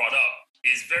Zuckerberg brought up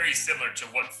is very similar to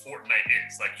what Fortnite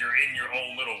is. Like you're in your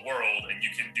own little world and you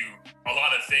can do a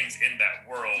lot of things in that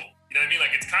world. You know what I mean?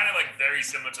 Like it's kind of like very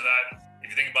similar to that. If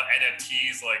you think about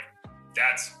NFTs, like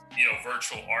that's, you know,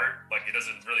 virtual art. Like it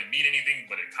doesn't really mean anything,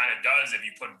 but it kind of does if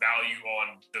you put value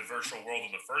on the virtual world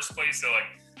in the first place. So like,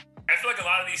 I feel like a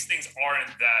lot of these things aren't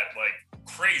that like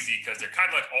crazy because they're kind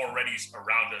of like already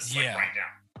around us like right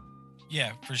now.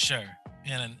 Yeah, for sure.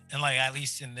 And like at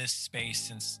least in this space,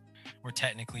 since we're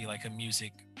technically like a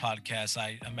music podcast,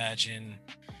 I imagine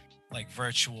like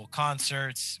virtual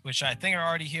concerts, which I think are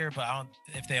already here, but I don't.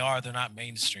 If they are, they're not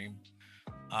mainstream.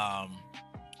 Um,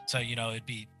 so it'd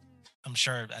be. I'm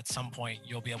sure at some point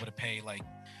you'll be able to pay like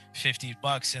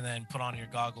 $50 and then put on your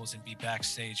goggles and be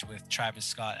backstage with Travis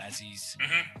Scott as he's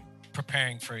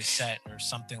preparing for his set or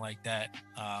something like that.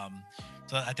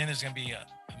 So I think there's gonna be a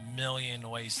million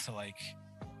ways to like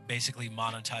basically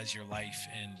monetize your life,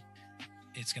 and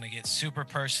it's gonna get super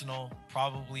personal,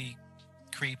 probably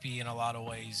creepy in a lot of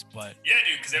ways. But yeah,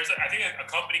 dude, because there's I think a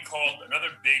company called another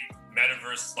big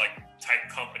metaverse like type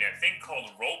company, I think called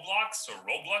Roblox.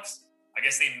 I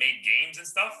guess they make games and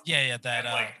stuff. Yeah, that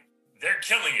and like they're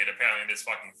killing it apparently in this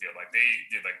fucking field. Like they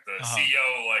did, like the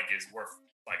CEO like is worth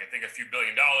like I think a few $1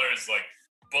 billion. Like,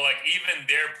 but like even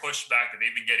their pushback that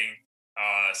they've been getting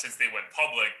since they went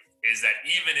public is that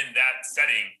even in that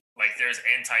setting, like there's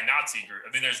anti-Nazi group.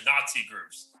 I mean, there's Nazi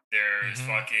groups. There's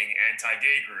fucking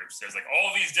anti-gay groups. There's like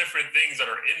all these different things that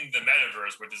are in the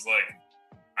metaverse, which is like,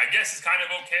 I guess it's kind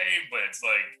of okay, but it's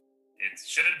like, it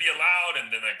shouldn't be allowed. And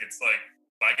then like, it's like,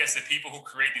 but I guess the people who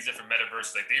create these different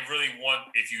metaverses, like they really want,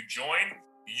 if you join,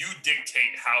 you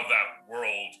dictate how that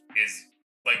world is,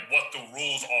 like what the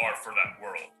rules are for that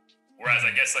world. Whereas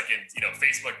I guess like in,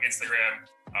 Facebook, Instagram,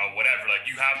 whatever, like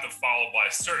you have to follow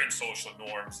by certain social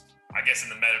norms. I guess in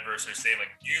the metaverse, they're saying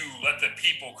like you let the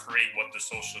people create what the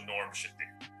social norm should be.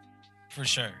 For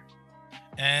sure.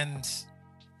 And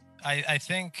I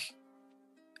think,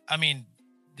 I mean,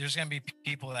 there's going to be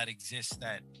people that exist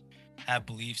that have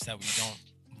beliefs that we don't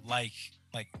like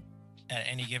at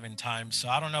any given time. So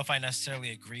I don't know if I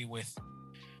necessarily agree with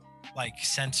like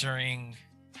censoring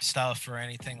stuff or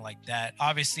anything like that.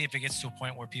 Obviously, if it gets to a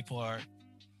point where people are,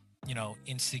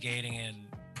 instigating and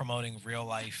promoting real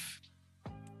life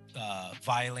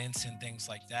violence and things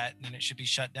like that, then it should be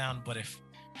shut down. But if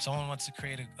someone wants to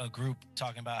create a group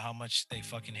talking about how much they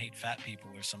fucking hate fat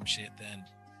people or some shit, then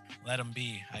let them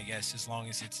be, I guess, as long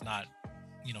as it's not,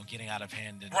 getting out of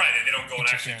hand. And right, and they don't go and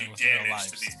actually do damage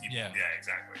to these people. Yeah,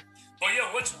 exactly. But yeah,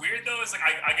 what's weird though is like,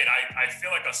 I feel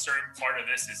like a certain part of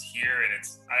this is here, and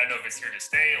I don't know if it's here to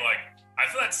stay. Like, I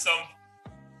feel that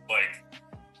like,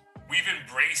 we've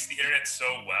embraced the internet so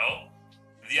well.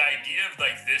 The idea of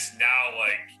like this now,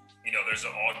 like, there's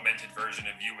an augmented version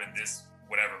of you in this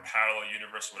whatever parallel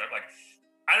universe or whatever. Like,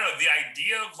 I don't know, the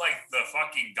idea of like the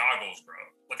fucking goggles, bro.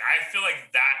 Like, I feel like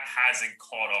that hasn't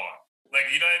caught on. Like,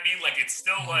 you know what I mean? Like, it's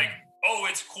still like, oh,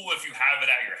 it's cool if you have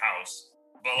it at your house,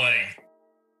 but like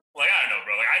I don't know,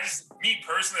 bro. Like, me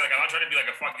personally, like, I'm not trying to be like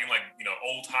a fucking like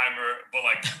old timer, but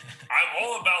like I'm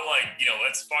all about like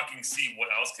let's fucking see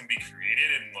what else can be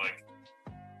created, and like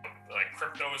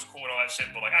crypto is cool and all that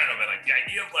shit, but like I don't know, man. Like the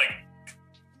idea of like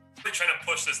really trying to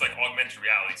push this like augmented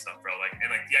reality stuff, bro. Like, and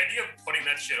like the idea of putting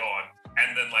that shit on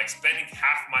and then like spending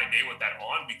half my day with that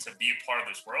on to be a part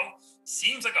of this world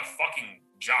seems like a fucking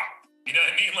job. You know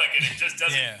what I mean? Like, and it just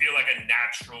doesn't feel like a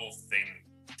natural thing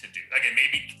to do. Like,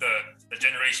 maybe the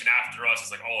generation after us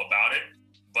is like all about it,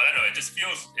 but I don't know. It just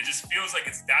feels like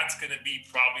that's going to be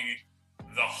probably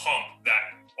the hump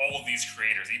that all of these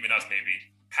creators, even us, maybe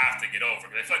have to get over.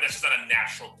 Because I feel like that's just not a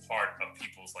natural part of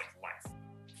people's like life.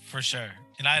 For sure,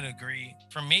 and I'd agree.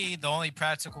 For me, the only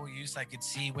practical use I could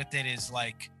see with it is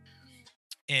like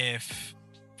if,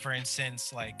 for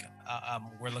instance, like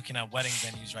we're looking at wedding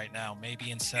venues right now.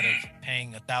 Maybe instead of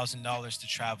paying $1,000 to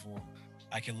travel,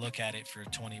 I can look at it for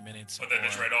 20 minutes. But then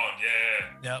it's right on,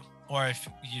 yeah. Yep. Or if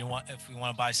we want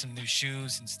to buy some new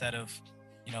shoes, instead of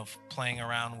playing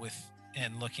around with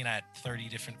and looking at 30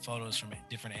 different photos from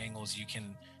different angles, you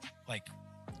can like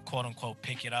quote unquote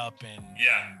pick it up and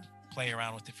play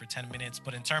around with it for 10 minutes.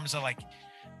 But in terms of like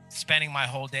spending my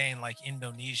whole day in like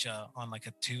Indonesia on like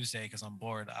a Tuesday because I'm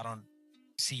bored, I don't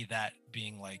see that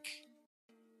being like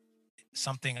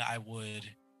something I would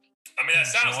that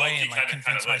sounds enjoy and like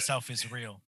convince myself is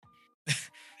real.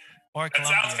 Or that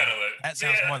Colombia. Sounds kind of lit. That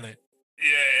sounds more lit.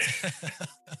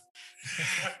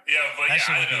 But that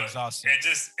shit I would be don't know. exhausting.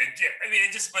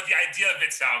 But the idea of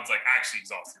it sounds like actually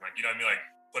exhausting. Like, you know what I mean? Like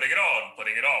putting it on,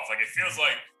 putting it off. Like it feels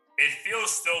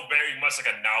still very much like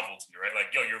a novelty, right? Like,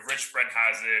 yo, your rich friend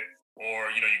has it, or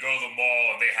you go to the mall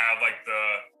and they have like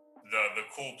the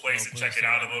cool place to check it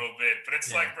out a little bit. But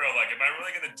it's like, bro, like, am I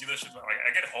really gonna do this? Like,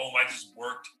 I get home, I just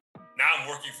worked. Now I'm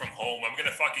working from home. I'm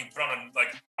gonna fucking put on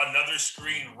like another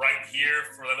screen right here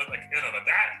for like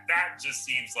that just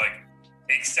seems like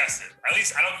excessive. At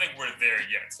least I don't think we're there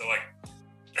yet. So like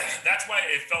that's why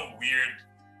it felt weird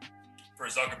for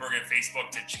Zuckerberg and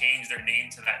Facebook to change their name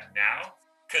to that now,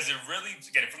 because it really,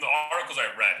 again, from the articles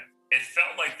I read, it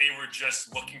felt like they were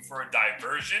just looking for a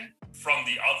diversion from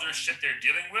the other shit they're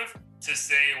dealing with to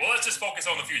say, well, let's just focus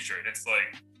on the future. And it's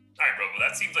like, all right, bro, but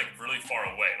that seems like really far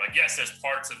away. Like, yes, there's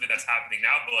parts of it that's happening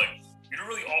now, but like, you don't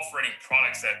really offer any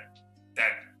products that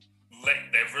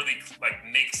really like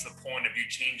makes the point of you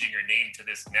changing your name to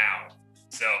this now.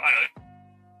 So I don't know,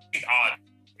 it's odd.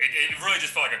 It really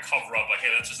just felt like a cover up. Like, hey,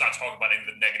 let's just not talk about any of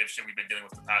the negative shit we've been dealing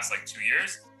with the past like 2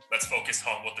 years. Let's focus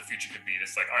on what the future could be.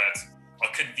 It's like, all right, that's a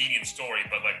convenient story,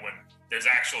 but like when there's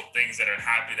actual things that are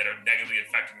happening that are negatively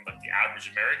affecting like the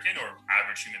average American or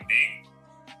average human being,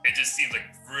 it just seems like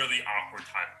really awkward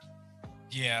timing.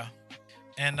 Yeah.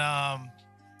 And I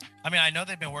mean, I know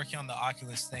they've been working on the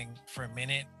Oculus thing for a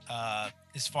minute.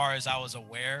 As far as I was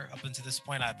aware, up until this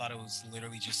point, I thought it was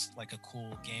literally just like a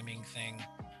cool gaming thing.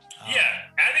 Yeah,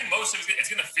 and I think most of it's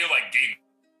going to feel like gaming.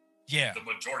 Yeah. The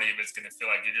majority of it's going to feel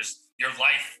like your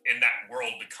life in that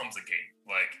world becomes a game.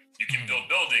 Like, you can build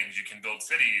buildings, you can build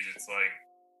cities. It's like,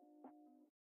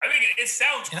 I mean, it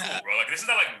sounds cool, bro. Like, this is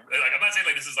not like I'm not saying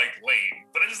like this is like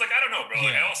lame, but it's just like, I don't know, bro.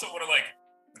 Like, I also want to like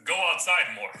go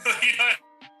outside more. You know?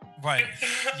 Right.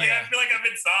 Like, I feel like I'm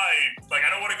inside. Like, I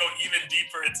don't want to go even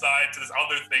deeper inside to this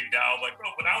other thing now. Like,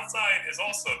 bro, but outside is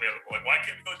also available. Like, why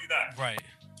can't we go do that? Right.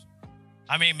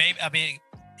 I mean,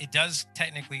 it does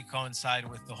technically coincide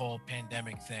with the whole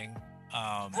pandemic thing.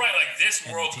 Right, like this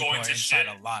world's going to shit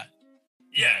a lot.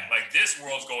 Yeah, like this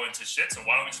world's going to shit. So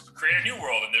why don't we just create a new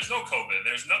world and there's no COVID,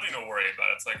 there's nothing to worry about?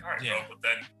 It's like, all right, bro, but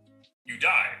then you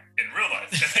die in real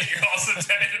life. You're also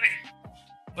technically.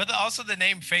 But also the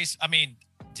name I mean,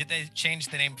 did they change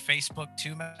the name Facebook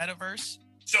to Metaverse?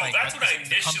 So like, that's what I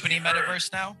initially company heard.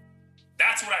 Metaverse now?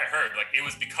 That's what I heard. Like, it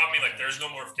was becoming like there's no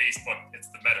more Facebook, it's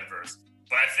the Metaverse.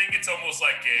 But I think it's almost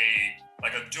like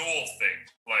a dual thing.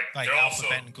 Like they're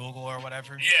Alphabet also, and Google or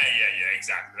whatever. Yeah,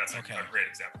 exactly. That's like a great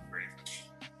example.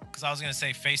 Because I was gonna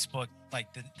say Facebook, like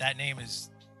that name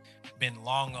has been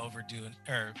long overdue,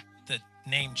 or the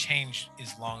name change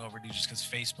is long overdue, just because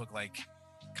Facebook like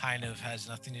kind of has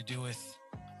nothing to do with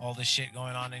all this shit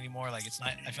going on anymore. Like, it's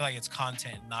not. I feel like it's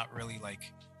content, not really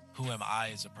like who am I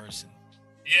as a person.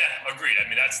 Yeah, agreed. I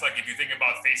mean, that's like, if you think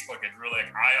about Facebook, it's really like,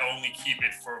 I only keep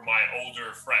it for my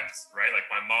older friends, right? Like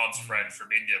my mom's friends from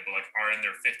India, but like are in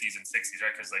their 50s and 60s,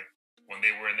 right? Because like when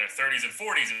they were in their 30s and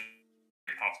 40s,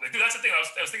 like, dude, that's the thing. I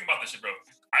was thinking about this shit, bro.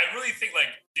 I really think like,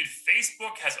 dude,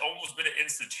 Facebook has almost been an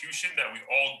institution that we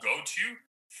all go to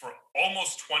for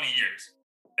almost 20 years.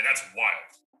 And that's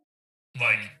wild.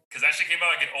 Like, because that shit came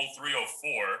out like in 03,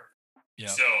 04. Yep.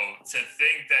 So to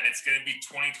think that it's going to be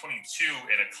 2022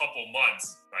 in a couple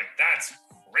months, like, that's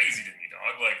crazy to me,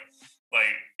 dog. Like,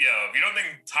 if you don't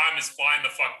think time is flying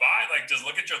the fuck by, like, just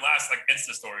look at your last like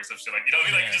Insta stories of shit. Like, you know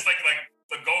what I mean? Like, just like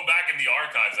go back in the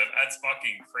archives. That's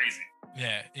fucking crazy.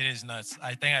 Yeah, it is nuts.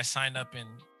 I think I signed up in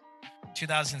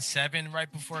 2007,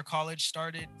 right before college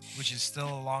started, which is still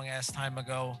a long ass time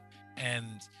ago. And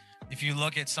if you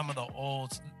look at some of the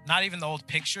old, not even the old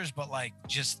pictures, but like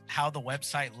just how the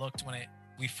website looked when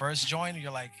we first joined,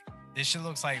 you're like, this shit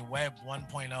looks like Web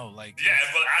 1.0. Like, yeah,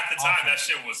 but at the time, that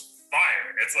shit was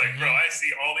fire. It's like, bro, I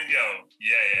see all the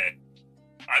yeah.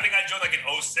 I think I joined like in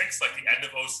 06, like the end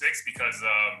of 06, because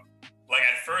like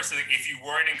at first, like, if you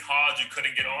weren't in college, you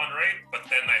couldn't get on, right? But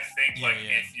then I think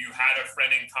if you had a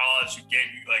friend in college who gave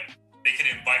you like, they could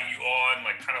invite you on,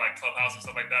 like kind of like Clubhouse and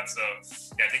stuff like that. So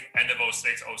yeah, I think end of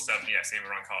 06, 07, same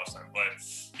around college time. But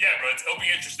yeah, bro, it'll be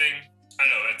interesting. I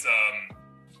know it's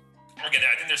again,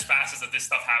 I think there's facets of this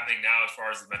stuff happening now as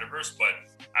far as the Metaverse, but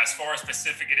as far as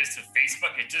specific it is to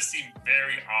Facebook, it just seemed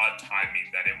very odd timing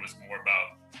that it was more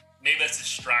about, maybe let's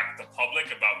distract the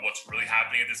public about what's really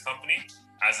happening at this company,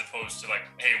 as opposed to like,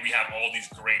 hey, we have all these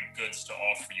great goods to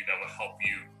offer you that will help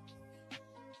you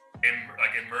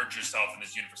immerse yourself in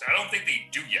this universe. I don't think they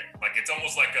do yet. Like, it's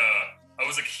almost like it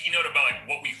was a keynote about like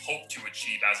what we hope to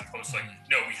achieve, as opposed to like,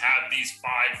 no, we have these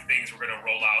 5 things we're gonna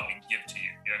roll out and give to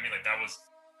you. You know what I mean? Like,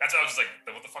 that's what I was just like,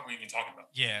 what the fuck were you even talking about?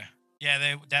 Yeah,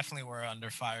 they definitely were under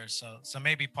fire. So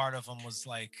maybe part of them was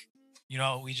like, you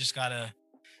know, we just gotta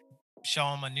show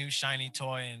them a new shiny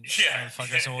toy, and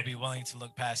motherfuckers will be willing to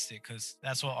look past it, because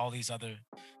that's what all these other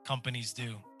companies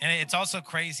do. And it's also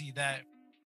crazy that,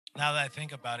 now that I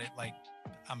think about it, like,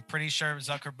 I'm pretty sure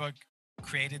Zuckerberg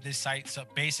created this site so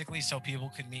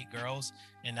people could meet girls,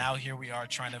 and now here we are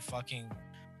trying to fucking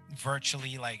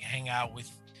virtually like hang out with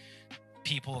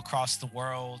people across the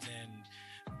world and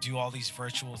do all these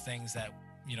virtual things that,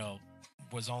 you know,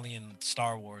 was only in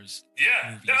Star Wars.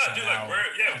 Yeah, no, dude, like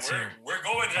we're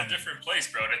going to a different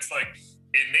place, bro. And it's like,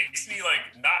 it makes me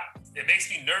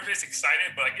nervous,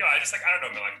 excited, but like, I don't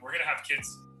know, man. Like, we're gonna have kids,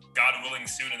 God willing,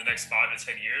 soon in the next 5 to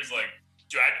 10 years. Like,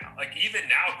 dude, like even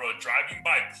now, bro, driving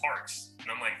by parks, and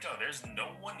I'm like, yo, there's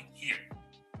no one here.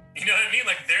 You know what I mean?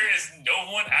 Like there is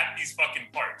no one at these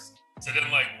fucking parks. So then,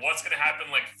 like, what's gonna happen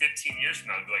like 15 years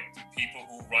from now? Like, do people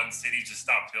who run cities just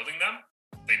stop building them?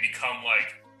 They become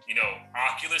like, you know,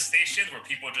 Oculus stations where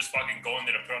people just fucking go in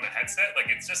there to put on a headset. Like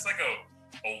it's just like a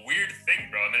weird thing,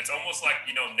 bro. And then it's almost like,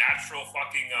 you know, natural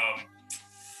fucking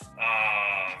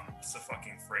what's the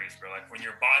fucking phrase, bro? Like when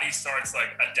your body starts like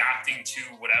adapting to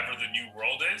whatever the new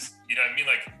world is, you know what I mean?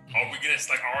 Like, are we gonna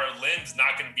like our limbs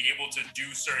not gonna be able to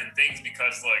do certain things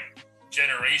because like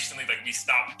generationally, like we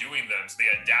stopped doing them, so they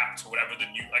adapt to whatever the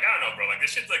new, like I don't know, bro. Like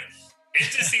this shit's like, it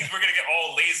just seems we're gonna get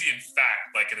all lazy and fat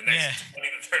like in the next 20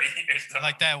 to 30 years.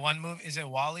 Like that one movie, is it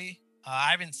Wally?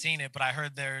 I haven't seen it, but I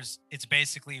heard it's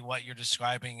basically what you're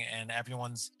describing, and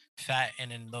everyone's fat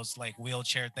and in those like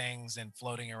wheelchair things and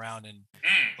floating around, and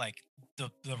like the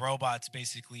robots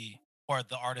basically, or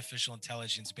the artificial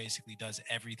intelligence basically does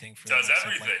everything for them except,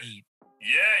 everything. like, eat.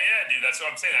 Yeah, dude. That's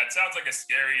what I'm saying. That sounds like a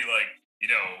scary, like, you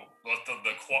know, what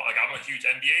like I'm a huge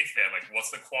NBA fan. Like, what's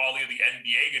the quality of the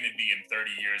NBA going to be in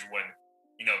 30 years when,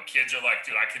 you know, kids are like,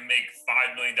 dude, I can make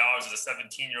 $5 million as a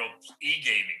 17-year-old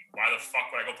e-gaming. Why the fuck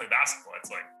would I go play basketball?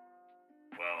 It's like,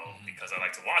 well, because I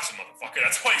like to watch a motherfucker.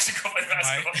 That's why you should go play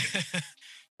basketball. Right?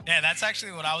 Yeah, that's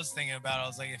actually what I was thinking about. I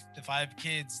was like, if I have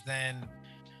kids, then,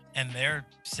 and they're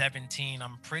 17,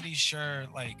 I'm pretty sure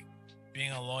like being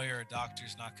a lawyer or doctor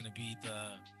is not going to be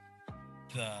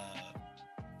the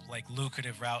like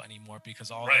lucrative route anymore,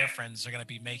 because all their friends are going to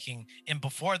be making, and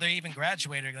before they even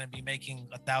graduate, are going to be making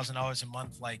 $1,000 a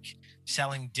month, like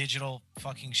selling digital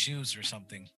fucking shoes or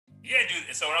something. Yeah,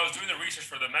 dude. So when I was doing the research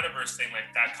for the Metaverse thing,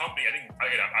 like that company,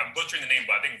 I'm butchering the name,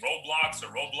 but I think Roblox,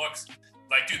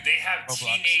 like, dude, they have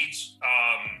teenage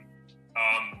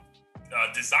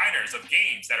designers of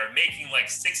games that are making like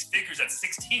six figures at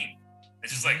 16.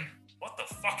 It's just like, what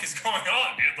the fuck is going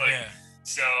on, dude? Like,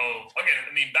 so again,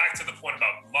 I mean, back to the point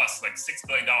about Musk, like $6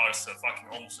 billion to fucking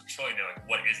almost $1 trillion. They're like,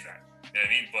 what is that? You know what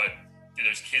I mean? But dude,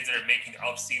 there's kids that are making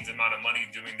obscene amount of money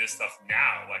doing this stuff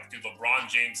now. Like, dude, LeBron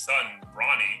James' son,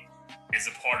 Bronny, is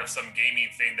a part of some gaming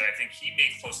thing that I think he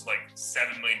made close to like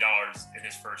 $7 million in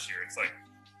his first year. It's like,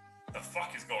 the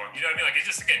fuck is going on? You know what I mean? Like, it's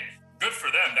just, again, good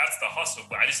for them. That's the hustle.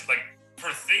 But I just, like,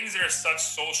 for things that are such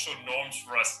social norms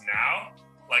for us now,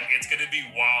 like, it's going to be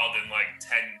wild in like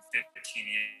 10, 15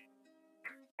 years.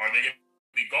 Are they going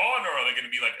to be gone, or are they going to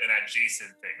be like an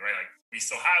adjacent thing, right? Like, we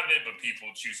still have it, but people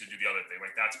choose to do the other thing.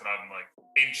 Like, that's what I'm like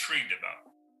intrigued about.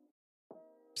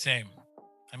 Same.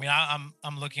 I mean,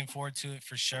 I'm looking forward to it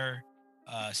for sure.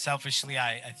 Selfishly,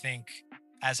 I think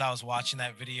as I was watching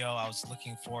that video, I was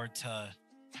looking forward to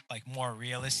like more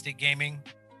realistic gaming,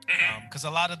 because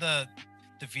a lot of the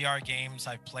VR games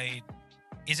I've played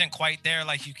isn't quite there.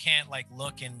 Like, you can't like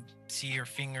look and see your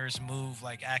fingers move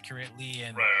like accurately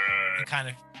and kind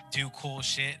of do cool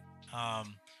shit.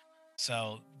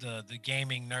 So the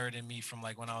gaming nerd in me from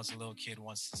like when I was a little kid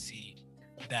wants to see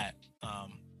that.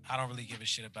 I don't really give a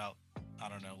shit about, I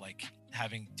don't know, like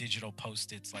having digital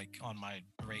post-its like on my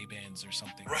Ray-Bans or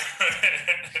something.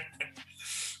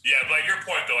 Yeah, but like your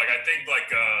point though, like I think like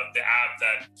the app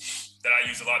that I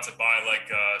use a lot to buy like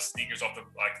sneakers off the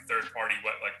like third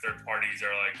parties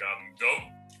are like Goat.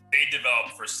 They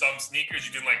developed for some sneakers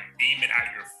you can like aim it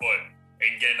at your foot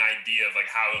and get an idea of like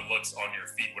how it looks on your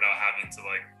feet without having to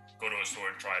like go to a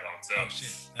store and try it on. So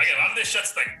again, a lot of this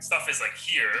stuff is like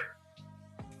here,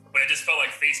 but it just felt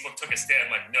like Facebook took a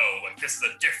stand like, no, like this is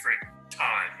a different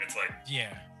time. It's like,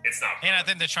 it's not. And I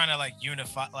think they're trying to like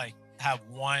unify, like have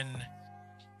one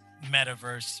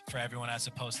metaverse for everyone, as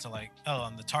opposed to like, oh,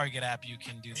 on the Target app you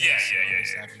can do this.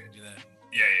 App you can do that.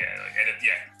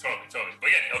 Totally.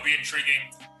 But again, it'll be intriguing.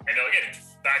 And again,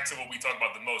 back to what we talk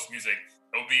about the most, music.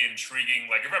 It'll be intriguing.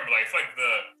 Like, remember, like, I feel like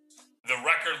the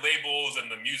record labels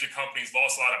and the music companies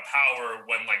lost a lot of power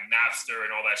when like Napster and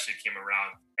all that shit came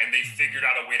around, and they figured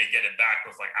out a way to get it back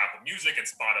with like Apple Music and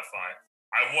Spotify.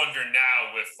 I wonder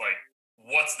now with like,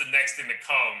 what's the next thing to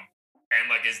come,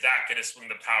 and like, is that going to swing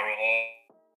the power all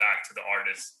back to the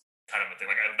artist kind of a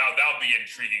thing? Like, that'll be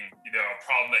intriguing. You know, a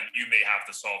problem that you may have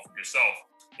to solve for yourself,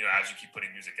 you know, as you keep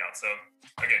putting music out. So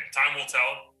again, time will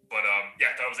tell. But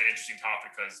yeah, that was an interesting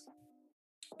topic because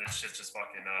this shit's just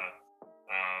fucking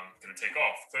gonna take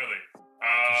off clearly.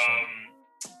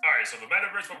 All right, so the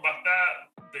Metaverse, talk about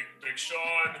that. Big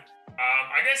Sean.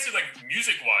 I guess like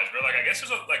music wise, bro. Like, I guess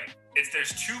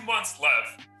there's 2 months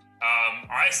left.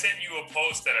 I sent you a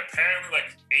post that apparently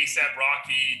like A$AP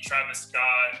Rocky, Travis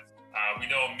Scott,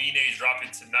 we know Mine's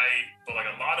dropping tonight, but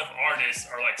like a lot of artists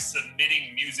are like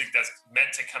submitting music that's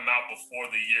meant to come out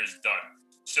before the year's done.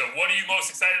 So what are you most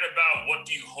excited about? What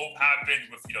do you hope happens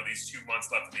with these 2 months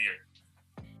left of the year?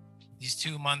 These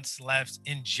 2 months left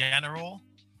in general,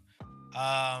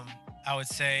 I would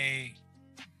say,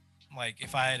 like,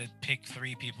 if I had to pick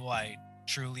three people I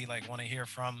truly like want to hear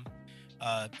from,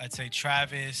 I'd say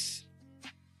Travis,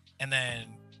 and then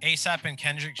ASAP and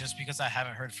Kendrick, just because I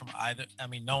haven't heard from either. I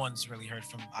mean, no one's really heard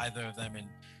from either of them in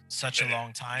such a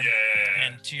long time. Yeah.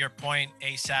 And to your point,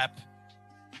 ASAP,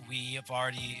 we have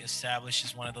already established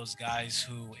is one of those guys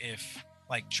who, if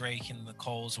like Drake and the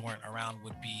Coles weren't around,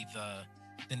 would be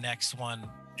the next one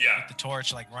with the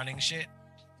torch, like running shit.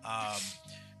 Um,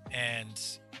 and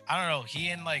I don't know, he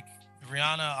and like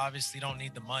Rihanna obviously don't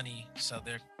need the money, so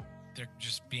they're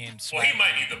just being well, he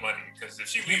might need the money because if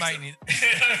she leaves, he might need.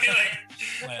 I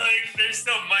mean, like there's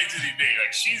still money to be made.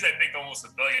 Like she's, I think, almost a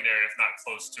billionaire, if not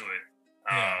close to it.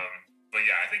 But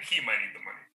yeah, I think he might need the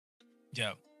money.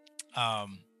 Yeah.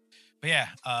 But yeah,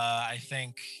 I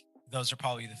think those are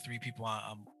probably the three people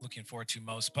I'm looking forward to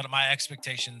most. But my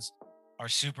expectations are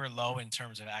super low in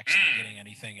terms of actually getting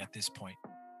anything at this point.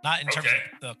 Not in terms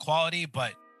of the quality,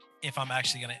 but if I'm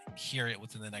actually going to hear it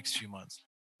within the next few months.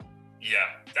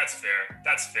 Yeah, that's fair.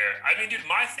 That's fair. I mean, dude,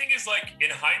 my thing is like, in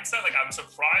hindsight, like I'm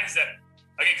surprised that,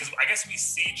 okay, because I guess we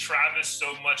see Travis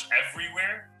so much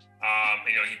everywhere.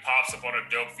 He pops up on a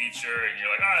dope feature and you're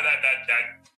like, that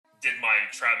did my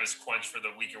Travis quench for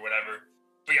the week or whatever.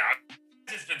 But yeah,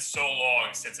 it's been so long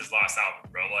since his last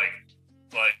album, bro. Like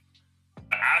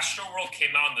Astroworld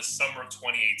came out in the summer of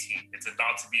 2018. It's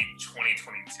about to be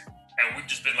 2022. And we've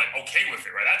just been like, okay with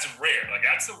it, right? That's rare. Like,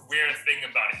 that's a rare thing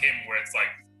about him where it's like,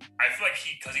 I feel like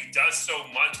because he does so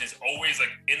much and is always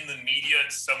like in the media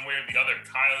somewhere, the other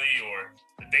Kylie or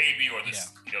the baby or the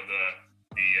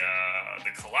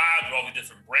collab with all the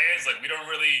different brands. Like we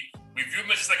view him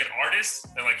as just like an artist,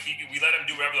 and like we let him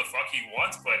do whatever the fuck he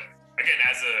wants. But again,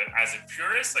 as a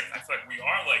purist, like I feel like we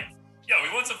are like, yeah,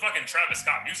 we want some fucking Travis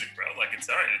Scott music, bro. Like it's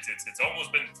all right. It's almost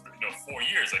been 4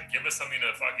 years. Like give us something to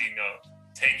fucking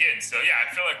take in. So yeah, I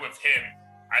feel like with him,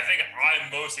 I think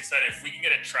I'm most excited if we can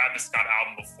get a Travis Scott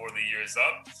album before the year is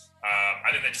up.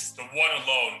 I think that just the one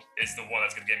alone is the one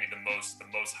that's gonna get me the most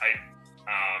hype.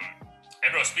 And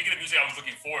bro, speaking of music, I was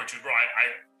looking forward to, bro.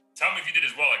 I tell me if you did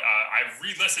as well. Like I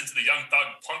re-listened to the Young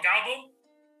Thug Punk album,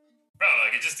 bro.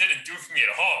 Like it just didn't do for me at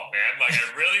all, man. Like I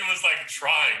really was like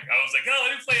trying. I was like,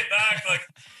 let me play it back. Like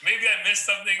maybe I missed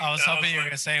something. I was hoping you were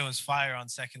gonna say it was fire on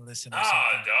second listen. Or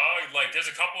something. Dog. Like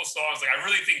there's a couple of songs. Like I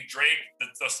really think Drake,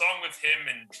 the song with him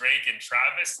and Drake and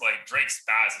Travis, like Drake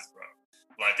spazzes, bro.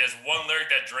 Like there's one lyric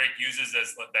that Drake uses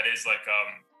that is like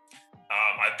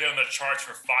I've been on the charts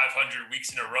for 500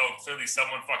 weeks in a row. Clearly,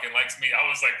 someone fucking likes me. I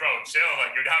was like, bro, chill.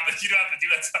 Like, you don't have to do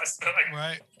that to us. Like,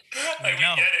 right. Like, we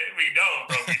get it. We know,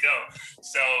 bro. We know.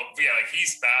 So, but yeah, like, he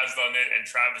spazzed on it, and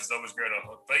Travis is always great on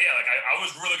it. But yeah, like, I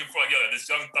was really looking for, like,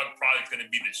 this Young Thug project's going to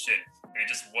be the shit. And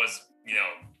it just was,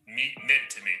 mid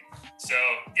to me. So,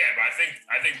 yeah, but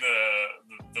I think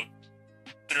the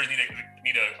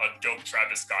need a dope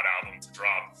Travis Scott album to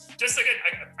drop. Just again,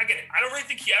 I don't really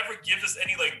think he ever gives us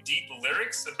any like deep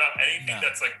lyrics about anything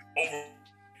that's like over.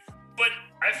 But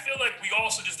I feel like we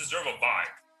also just deserve a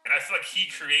vibe, and I feel like he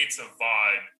creates a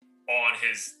vibe on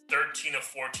his 13 of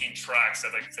 14 tracks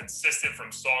that like consistent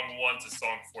from song 1 to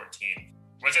song 14,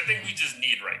 which I think we just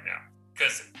need right now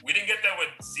because we didn't get that with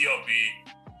CLB,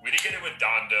 we didn't get it with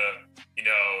Donda.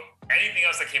 Anything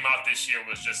else that came out this year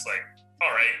was just like,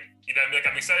 all right. Like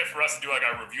I'm excited for us to do like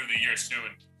our review of the year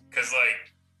soon, because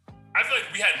like I feel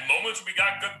like we had moments where we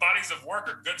got good bodies of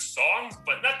work or good songs,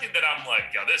 but nothing that I'm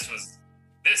like, this was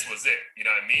it. You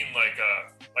know what I mean? Like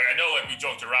I know like we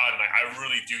joked around and like I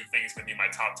really do think it's gonna be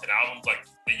my top 10 albums. Like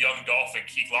the Young Dolph and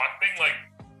Keek Lock thing, like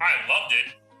I loved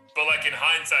it, but like in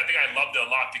hindsight, I think I loved it a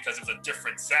lot because it was a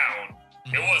different sound.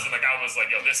 It wasn't like I was like,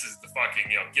 this is the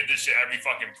fucking give this shit every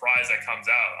fucking prize that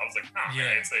comes out. I was like, nah,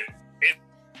 man, it's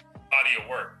body of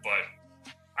work, but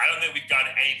I don't think we've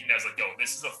gotten anything that's like,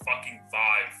 this is a fucking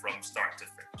vibe from start to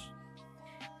finish.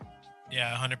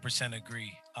 Yeah, 100%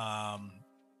 agree.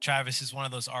 Travis is one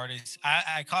of those artists.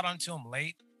 I caught on to him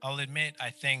late, I'll admit.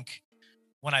 I think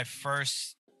when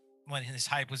his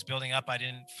hype was building up, I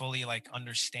didn't fully like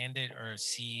understand it or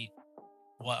see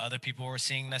what other people were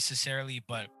seeing necessarily,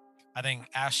 but I think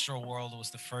Astroworld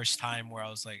was the first time where I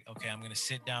was like, okay, I'm gonna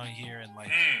sit down here and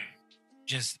like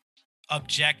just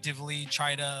objectively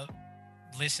try to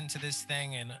listen to this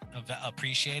thing and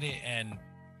appreciate it, and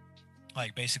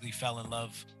like basically fell in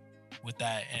love with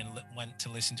that and went to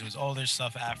listen to his older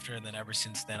stuff after. And then ever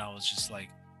since then, I was just like,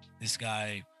 this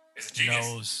guy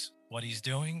knows what he's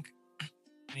doing.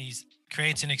 He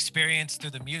creates an experience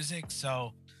through the music.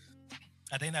 So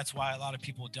I think that's why a lot of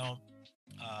people don't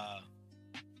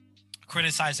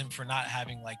criticize him for not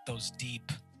having like those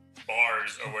deep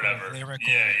bars or whatever, lyrical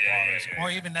bars,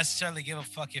 or even necessarily give a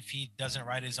fuck if he doesn't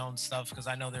write his own stuff, because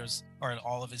I know there's, or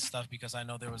all of his stuff, because I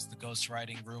know there was the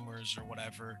ghostwriting rumors or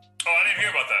whatever. Oh, I didn't hear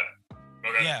about that.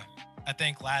 Okay. Yeah, I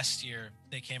think last year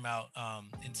they came out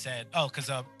and said, oh, because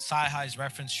Sci-Hi's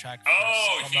reference track.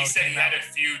 Oh, he said he had a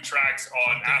few tracks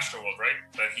on Astroworld, right?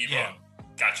 That he wrote.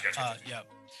 Gotcha. Yeah,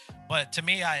 but to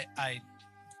me, I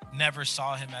never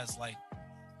saw him as like,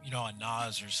 you know, a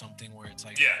Nas or something where it's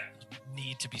like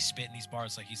need to be spitting these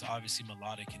bars. Like, he's obviously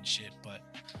melodic and shit, but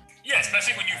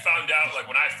especially when you found out, like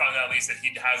when I found out at least, that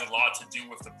he has a lot to do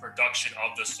with the production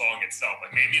of the song itself.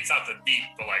 Like, maybe it's not the beat,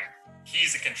 but like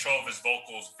he's in control of his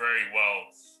vocals very well.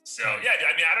 So yeah,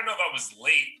 I mean, I don't know if I was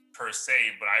late per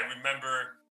se, but I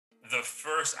remember the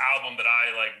first album that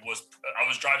I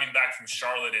was driving back from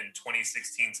Charlotte in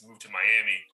 2016 to move to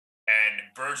Miami, and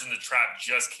Birds in the Trap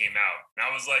just came out, and I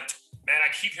was like, man,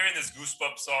 I keep hearing this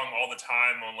Goosebumps song all the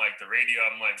time on like the radio.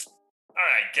 I'm like, all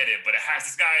right, I get it, but it has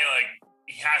this guy, like,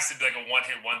 he has to be like a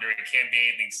one-hit wonder. It can't be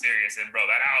anything serious. And bro,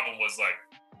 that album was like,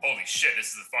 holy shit,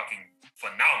 this is fucking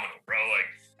phenomenal, bro. Like,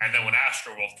 and then when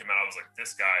Astroworld came out, I was like,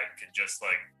 this guy can just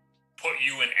like put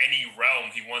you in any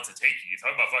realm he wants to take you. You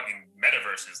talk about fucking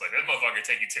metaverses, like this motherfucker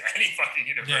take you to any fucking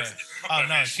universe. Yeah. Oh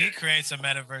no, if he creates a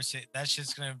metaverse, that's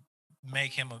just gonna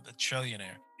make him a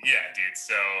trillionaire. Yeah, dude.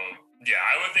 So yeah,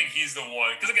 I would think he's the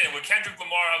one. Because again, with Kendrick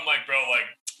Lamar, I'm like, bro, like,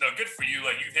 no, good for you.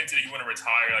 Like, you hinted that you want to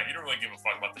retire. Like, you don't really give a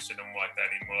fuck about this shit no more like that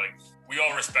anymore. Like, we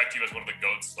all respect you as one of the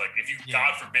GOATs. Like, if you,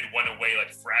 God forbid, went away, like,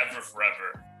 forever.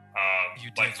 You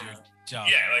did like, your job.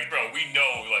 Yeah, like, bro, we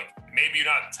know, like, maybe you're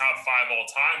not top 5 all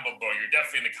time, but bro, you're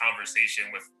definitely in the conversation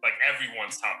with like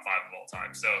everyone's top 5 of all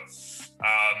time. So,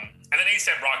 and then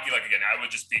A$AP Rocky, like, again, I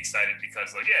would just be excited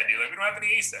because, like, yeah, dude, like, we don't have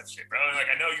any A$AP shit, bro. Like,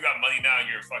 I know you got money now,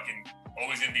 you're fucking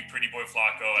always gonna be Pretty Boy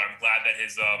Flacco, and I'm glad that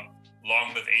his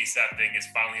Long Live A$AP thing is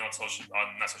finally on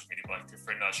not social media, but like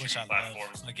different streaming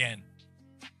platforms. Again,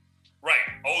 right,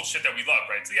 old shit that we love,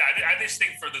 right? So yeah, I just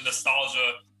think for the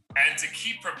nostalgia and to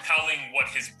keep propelling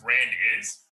what his brand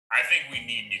is, I think we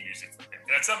need new music from him.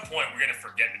 And at some point, we're gonna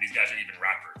forget that these guys are even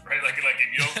rappers, right? Like if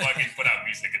you don't fucking put out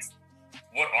music, it's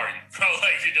what are you, bro?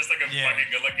 Like, you're just like a fucking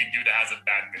good-looking dude that has a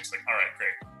bad bitch. Like, all right,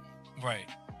 great. Right.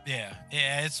 Yeah.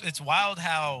 It's wild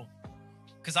how,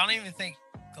 because I don't even think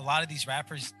a lot of these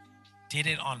rappers did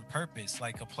it on purpose.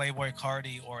 Like a Playboi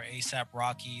Carti or A$AP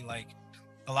Rocky. Like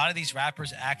a lot of these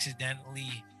rappers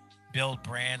accidentally build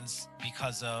brands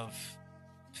because of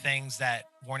things that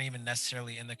weren't even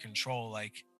necessarily in the control.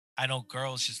 Like, I know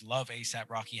girls just love A$AP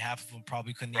Rocky. Half of them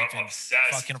probably couldn't even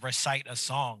fucking recite a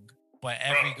song, but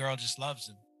every girl just loves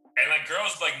him. And like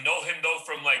girls like know him though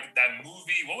from like that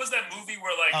movie. What was that movie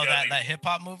where like that hip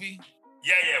hop movie?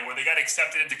 Yeah, where they got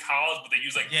accepted into college, but they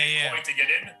use like Bitcoin to get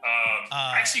in.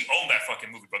 I actually own that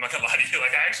fucking movie, but I'm not gonna lie to you.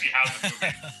 Like, I actually have the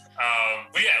movie.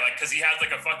 But yeah, like, cause he has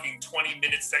like a fucking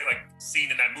 20-minute like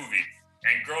scene in that movie,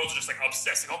 and girls are just like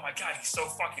obsessed. Like, oh my god, he's so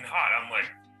fucking hot. I'm like,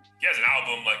 he has an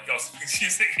album, like, yo,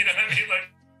 music, you know what I mean? Like,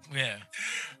 yeah.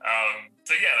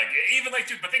 So yeah, like, even like,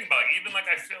 dude, but think about it. Even like,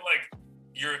 I feel like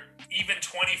you're even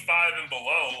 25 and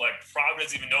below, like, probably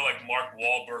doesn't even know like Mark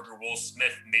Wahlberg or Will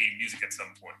Smith made music at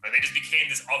some point. Like, they just became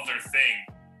this other thing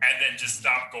and then just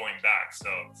stopped going back.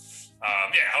 So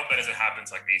yeah, I hope that doesn't happen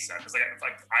to like A$AP, because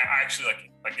like I actually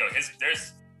like yo,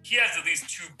 he has at least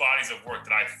 2 bodies of work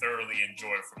that I thoroughly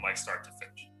enjoy from like start to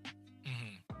finish.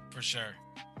 For sure.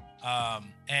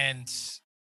 And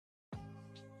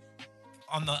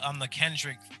on the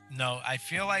Kendrick note, I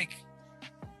feel like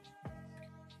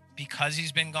because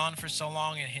he's been gone for so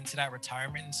long and hinted at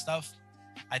retirement and stuff,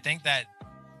 I think that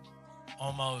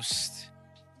almost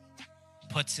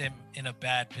puts him in a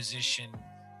bad position,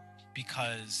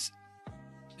 because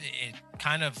it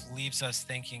kind of leaves us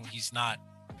thinking he's not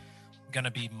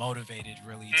gonna be motivated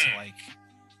really to like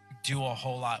do a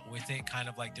whole lot with it. Kind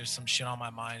of like, there's some shit on my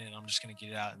mind and I'm just gonna get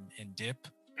it out and dip.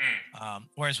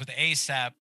 Whereas with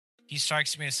A$AP, he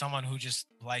strikes me as someone who just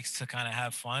likes to kind of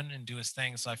have fun and do his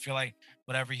thing. So I feel like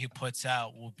whatever he puts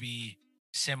out will be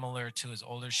similar to his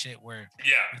older shit, where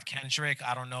with Kendrick,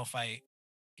 I don't know if I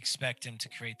expect him to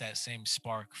create that same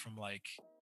spark from like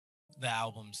the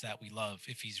albums that we love,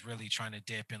 if he's really trying to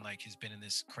dip and like has been in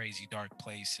this crazy dark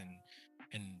place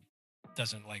and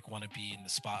doesn't like want to be in the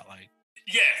spotlight.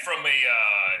 Yeah, from a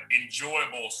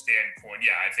enjoyable standpoint,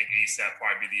 yeah, I think A$AP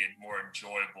probably be the more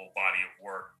enjoyable body of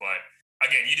work. But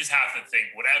again, you just have to think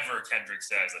whatever Kendrick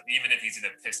says, like, even if he's in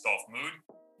a pissed off mood,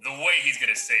 the way he's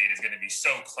gonna say it is gonna be so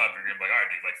clever. You're gonna be like, all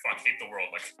right, dude, like, fuck, hate the world,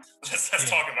 like, let's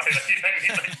talk about it. Like, you know what I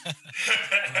mean?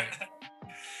 Like,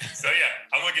 so yeah,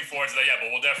 I'm looking forward to that. Yeah, but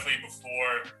we'll definitely,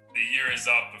 before the year is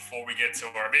up before we get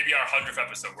to maybe our 100th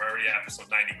episode. We're already at episode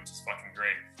 90, which is fucking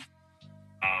great.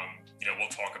 We'll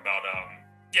talk about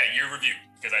year review,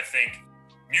 because I think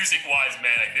music-wise,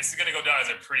 man, like this is gonna go down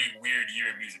as a pretty weird year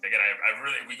in music. Again, I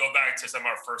really, we go back to some of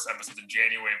our first episodes in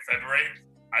January and February.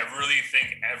 I really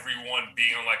think everyone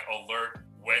being on like alert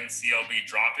when CLB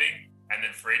dropping, and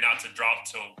then for it not to drop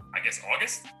till I guess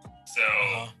August. So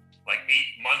like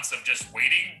 8 months of just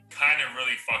waiting kind of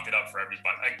really fucked it up for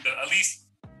everybody. Like at least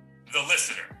the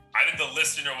listener. I think the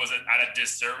listener was at a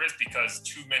disservice because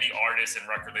too many artists and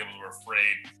record labels were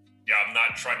afraid. I'm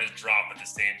not trying to drop at the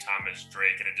same time as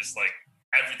Drake, and it just like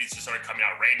everything just started coming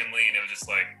out randomly, and it was just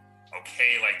like,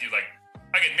 okay, like dude, like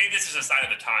again, maybe this is a sign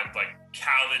of the times. Like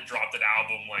Khaled dropped an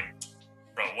album, like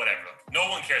bro, whatever. Like,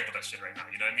 no one cares about that shit right now.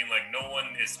 You know what I mean? Like no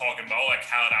one is talking about like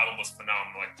Khaled album was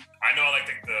phenomenal. Like I know I like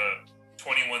the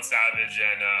 21 Savage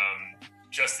and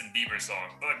Justin Bieber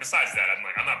song, but like besides that,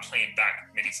 I'm not playing back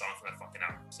many songs from that fucking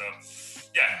album. So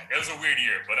yeah, it was a weird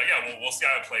year, but we'll see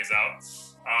how it plays out.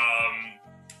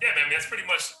 Yeah, man, that's pretty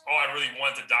much all I really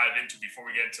wanted to dive into before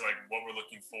we get into like what we're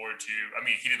looking forward to. I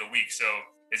mean, heat of the week. So,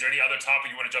 is there any other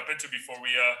topic you want to jump into before we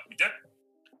dip?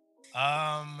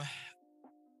 I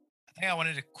think I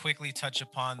wanted to quickly touch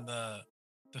upon the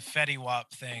Fetty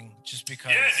Wap thing, just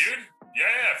because. Yeah, dude.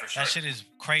 Yeah, for sure. That shit is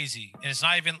crazy, and it's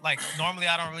not even like normally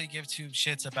I don't really give two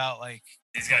shits about like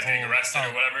these guys getting arrested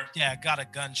or whatever. Yeah, got a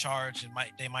gun charge and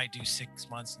they might do 6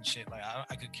 months and shit. Like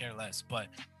I could care less. But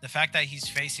the fact that he's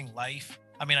facing life.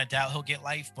 I mean, I doubt he'll get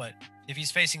life, but if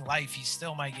he's facing life, he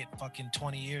still might get fucking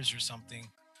 20 years or something.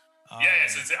 So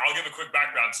I'll give a quick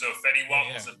background. So Fetty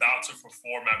Wap was about to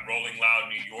perform at Rolling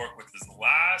Loud, New York with his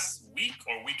last week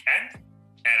or weekend.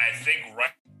 And I think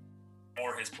right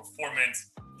before his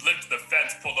performance, the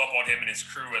feds pulled up on him and his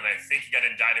crew. And I think he got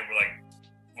indicted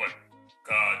with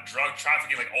drug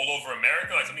trafficking like all over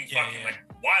America. Like something like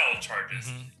wild charges.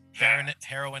 Mm-hmm.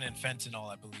 Heroin and fentanyl,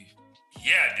 I believe.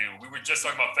 Yeah, dude. We were just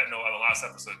talking about fentanyl on the last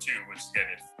episode too, which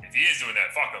again, if he is doing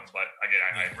that, fuck him. But again,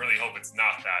 I really hope it's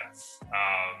not that.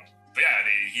 But yeah,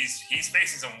 he's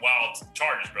facing some wild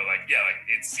charges, bro. Like,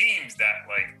 it seems that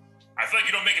like I feel like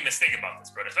you don't make a mistake about this,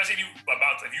 bro. Especially if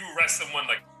you arrest someone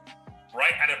like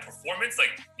right at a performance,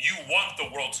 like you want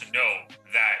the world to know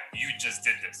that you just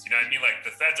did this. You know what I mean? Like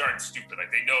the feds aren't stupid.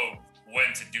 Like they know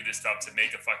when to do this stuff to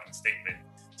make a fucking statement.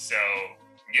 So.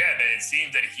 Yeah, man, it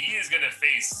seems that he is going to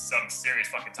face some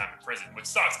serious fucking time in prison, which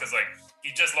sucks because, like,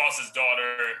 he just lost his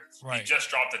daughter. Right. He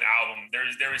just dropped an album. There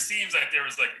seems like there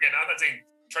was, like, again, I'm not saying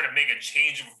trying to make a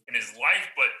change in his life,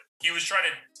 but he was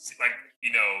trying to, like,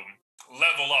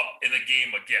 level up in the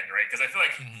game again, right? Because I feel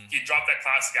like he dropped that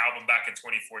classic album back in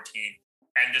 2014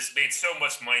 and just made so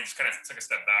much money, just kind of took a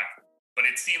step back. But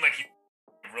it seemed like he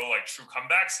had a real, like, true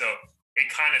comeback. So it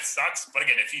kind of sucks. But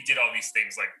again, if he did all these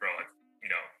things, like, bro, like,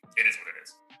 it is what it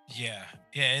is. Yeah,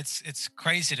 it's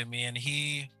crazy to me, and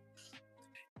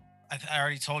I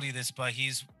already told you this, but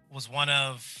was one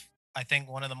of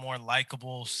the more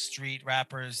likable street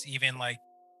rappers, even like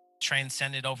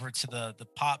transcended over to the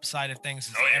pop side of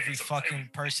things. Every fucking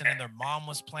person and their mom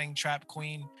was playing Trap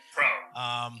Queen, bro.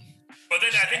 But then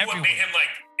I think what made him like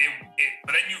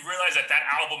but then you realize that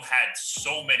album had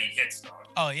so many hits, dog.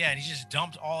 Oh yeah, and he just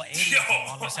dumped all 80 of them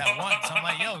almost at once. I'm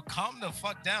like, yo, calm the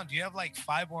fuck down. Do you have like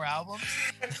 5 more albums?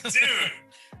 Dude,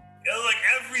 it was like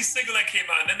every single that came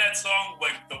out. And then that song,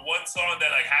 like the one song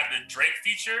that like had the Drake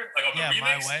feature, like on the remix.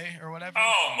 My Way or whatever.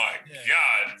 Oh my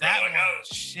God. Bro. That one,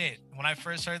 shit. When I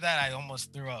first heard that, I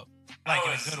almost threw up. Like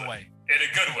in a good way. In a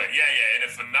good way. Yeah, in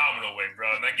a phenomenal way, bro.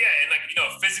 And like, and like,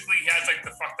 physically he has like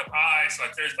the fucked up eyes. So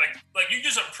like there's like you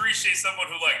just appreciate someone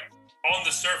who like on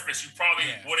the surface you probably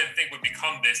wouldn't think would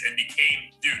become this and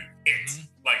became, dude, it.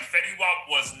 Like Fetty Wap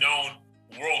was known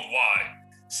worldwide.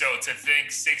 So to think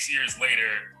 6 years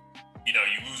later, you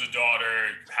lose a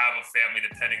daughter, you have a family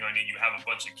depending on you, you have a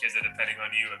bunch of kids that are depending on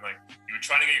you, and like you were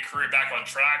trying to get your career back on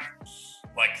track,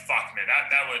 like fuck, man,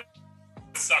 that would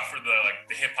suck for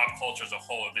the hip hop culture as a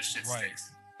whole if this shit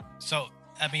stinks. So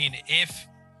I mean, if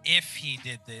he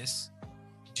did this,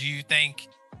 do you think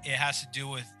it has to do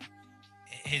with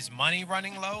his money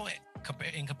running low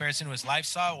in comparison to his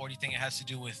lifestyle, or do you think it has to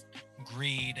do with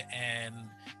greed and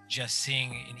just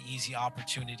seeing an easy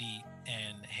opportunity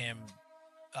and him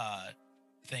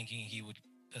thinking he would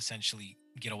essentially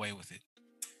get away with it?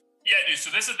 Yeah, dude. So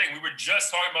this is the thing. We were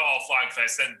just talking about offline because I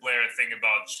sent Blair a thing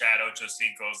about Chad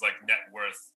Ochocinco's like net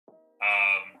worth.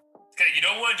 Okay, you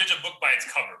don't want to judge a book by its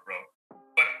cover, bro.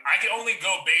 But I can only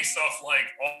go based off like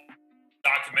all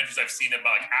documentaries I've seen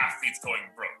about like athletes going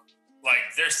broke.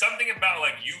 Like there's something about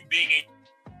like you being in your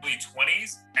early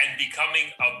 20s and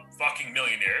becoming a fucking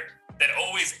millionaire that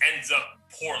always ends up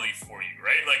poorly for you,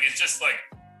 right? Like it's just like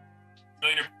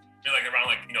you're like around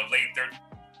like late 30s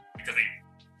because they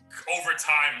over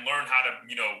time learn how to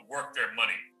work their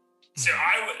money. So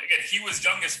I would again, he was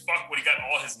young as fuck when he got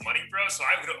all his money, bro. So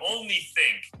I would only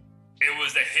think it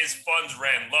was that his funds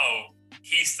ran low.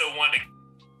 He still wanted to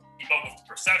keep up with the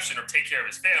perception or take care of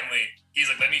his family. He's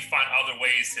like, let me find other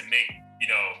ways to make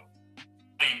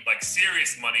money, like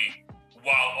serious money,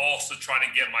 while also trying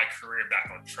to get my career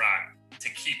back on track to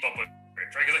keep up with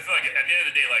it, right? Because I feel like at the end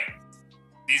of the day, like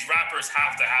these rappers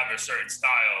have to have a certain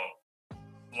style,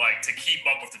 like to keep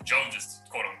up with the Joneses,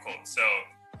 quote unquote. So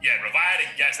yeah, if I had to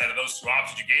guess out of those two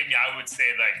options you gave me, I would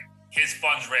say like his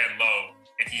funds ran low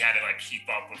and he had to like keep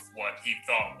up with what he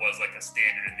thought was like a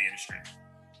standard in the industry.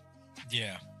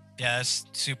 Yeah, that's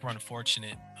super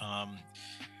unfortunate.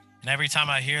 And every time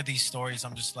I hear these stories,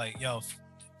 I'm just like, yo,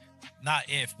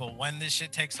 but when this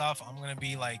shit takes off, I'm gonna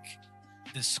be like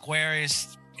the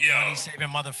squarest money saving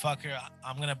motherfucker.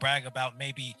 I'm gonna brag about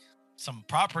maybe some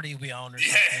property we own or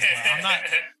something. But I'm not.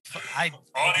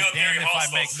 I'll be damned if I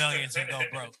make millions and go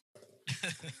broke.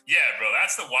 Yeah, bro,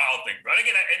 that's the wild thing, bro. And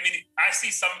again, I mean, I see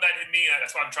some of that in me.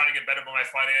 That's why I'm trying to get better about my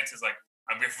finances. Like,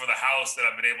 I'm grateful for the house that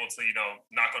I've been able to,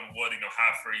 knock on wood,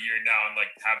 have for a year now and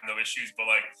like have no issues. But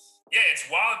like, yeah, it's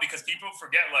wild because people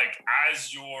forget like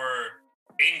as your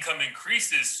income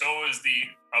increases, so is the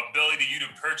ability you to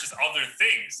purchase other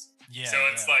things. Yeah. So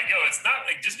it's like, it's not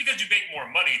like just because you make more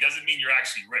money doesn't mean you're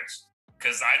actually rich.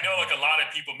 Because I know like a lot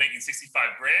of people making 65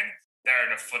 grand, they're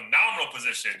in a phenomenal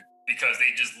position because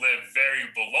they just live very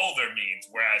below their means.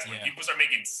 Whereas when people start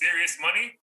making serious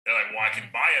money, they're like, well, I can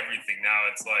buy everything now.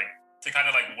 It's like, to kind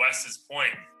of like Wes's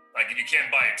point, like if you can't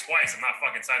buy it twice, I'm not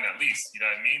fucking signing that lease. You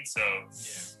know what I mean? So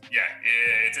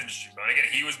it's interesting, bro. And again,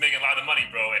 he was making a lot of money,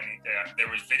 bro. And there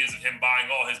was videos of him buying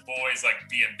all his boys like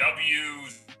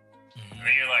BMWs. And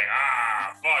then you're like,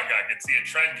 fuck, I can see a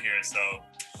trend here. So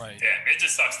it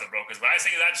just sucks though, bro. Because when I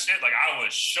see that shit, like I was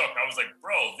shook. I was like,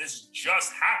 bro, this just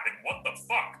happened. What the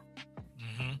fuck?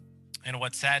 And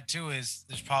what's sad too is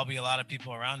there's probably a lot of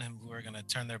people around him who are gonna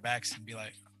turn their backs and be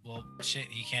like, well, shit,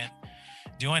 he can't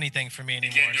do anything for me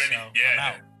anymore. I'm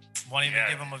out. Won't even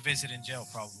give him a visit in jail,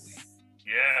 probably.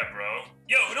 Yeah, bro.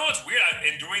 Yo, you know what's weird?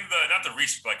 In doing not the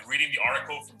research, but like reading the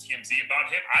article from TMZ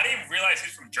about him, I didn't realize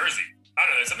he's from Jersey. I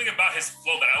don't know. There's something about his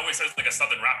flow that I always says like a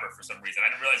Southern rapper for some reason. I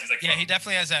didn't realize he's like. Yeah, he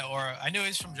definitely has that aura. I knew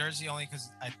he's from Jersey only because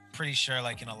I'm pretty sure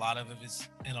like in a lot of his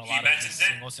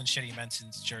singles and shit, he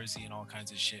mentions Jersey and all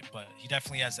kinds of shit. But he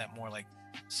definitely has that more like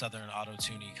Southern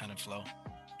auto-tuney kind of flow.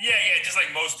 Yeah, just like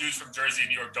most dudes from Jersey and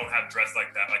New York don't have dress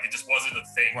like that. Like it just wasn't a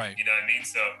thing. Right. You know what I mean?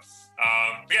 So,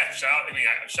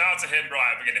 shout out to him, bro.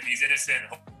 Again, if he's innocent,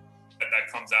 hope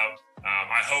that comes out.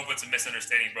 I hope it's a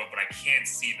misunderstanding, bro. But I can't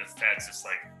see the feds just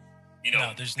like,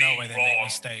 no, there's no way they make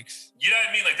mistakes. You know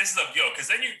what I mean? Like this is because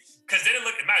then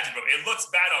imagine, bro. It looks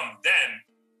bad on them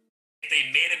if they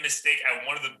made a mistake at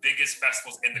one of the biggest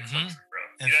festivals in the country, bro.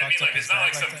 You know what I mean? Like it's not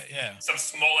like some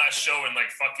small ass show in like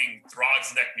fucking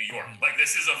Throgs Neck, New York. Like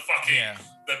this is a fucking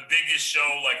the biggest show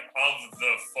like of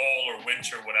the fall or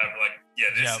winter, whatever. Like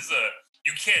this is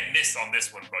you can't miss on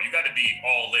this one, bro. You got to be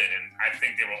all in, and I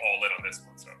think they were all in on this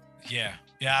one. So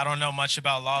I don't know much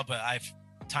about law, but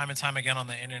time and time again on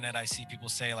the internet, I see people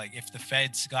say like if the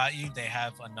feds got you, they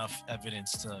have enough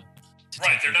evidence to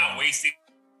right. They're not wasting.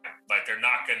 Like they're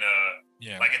not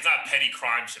gonna like it's not petty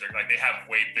crime shit. Like they have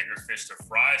way bigger fish to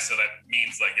fry. So that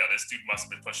means like this dude must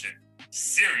have been pushing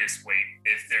serious weight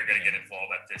if they're gonna get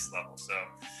involved at this level. So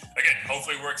again,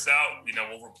 hopefully it works out.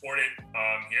 We'll report it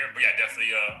here. But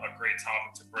definitely a great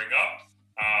topic to bring up.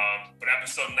 But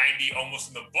episode 90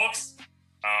 almost in the books.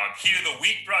 Heat of the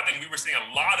week, bro. I think we were singing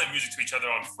a lot of music to each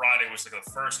other on Friday, which was like the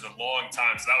first in a long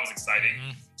time. So that was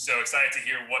exciting. So excited to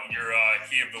hear what your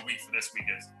heat of the week for this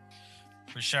week is.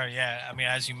 For sure, yeah. I mean,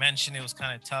 as you mentioned, it was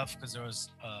kind of tough because there was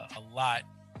a lot.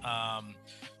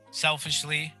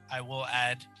 Selfishly, I will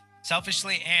add,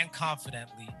 selfishly and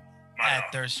confidently, add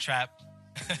Thirst Trap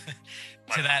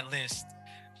to that list.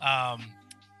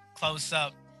 Close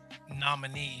up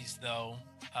nominees, though.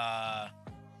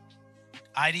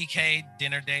 IDK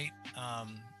Dinner Date.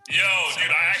 Dude,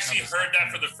 I actually heard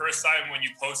that for the first time when you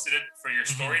posted it for your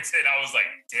story today. I was like,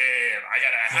 damn, I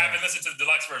haven't listened to the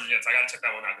deluxe version yet, so I gotta check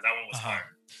that one out because that one was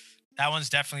fire. That one's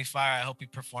definitely fire. I hope he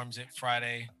performs it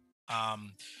Friday.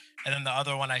 And then the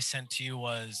other one I sent to you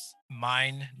was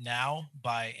Mine Now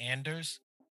by Anders.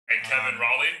 And Kevin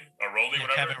Raleigh, or Rowley,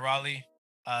 whatever. Kevin Raleigh.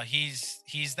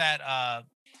 He's that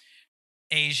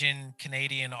Asian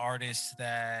Canadian artist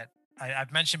that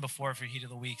I've mentioned before for Heat of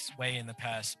the Weeks way in the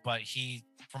past, but he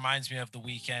reminds me of The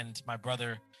Weeknd. My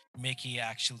brother Mickey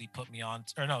actually put me on,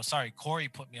 or no, sorry, Corey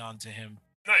put me on to him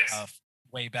Nice.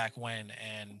 way back when,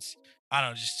 and I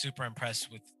don't know, just super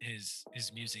impressed with his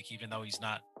music, even though he's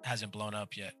not hasn't blown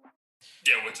up yet.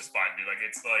 Yeah, which is fine, dude. Like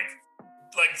it's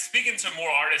like speaking to more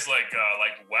artists like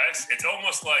Wes, it's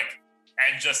almost like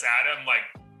and just Adam, like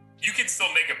you can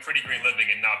still make a pretty great living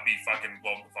and not be fucking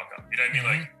blown the fuck up. You know what I mean? Hmm.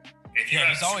 Like if you Yeah,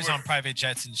 have he's always super on private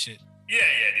jets and shit. yeah,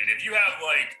 yeah, dude. If you have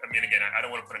like, I mean, again, I don't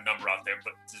want to put a number out there,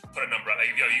 but just put a number out.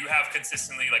 Like, you have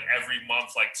consistently like every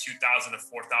month like 2,000 to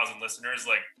 4,000 listeners.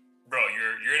 Like, bro,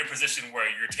 you're in a position where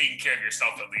you're taking care of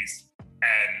yourself at least,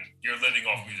 and you're living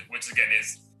off Mhm. music. Which again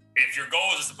is, if your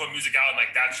goal is to put music out and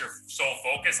like that's your sole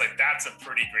focus, like that's a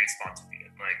pretty great spot to be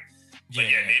in. Like, but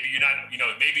Yeah, yeah, yeah. maybe you're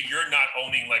not, maybe you're not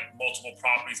owning like multiple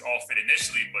properties all fit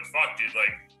initially, but fuck, dude,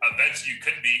 like eventually you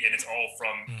could be, and it's all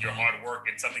from your Hmm. hard work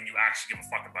and something you actually give a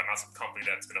fuck about, not some company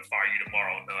that's gonna fire you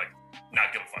tomorrow and like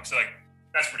not give a fuck. So like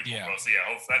that's pretty cool, Yeah, bro. So yeah,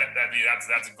 hopefully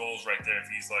that's goals right there if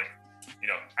he's like,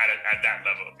 at that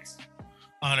level at least.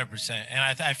 100%. And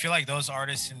I feel like those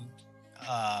artists and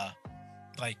uh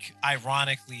like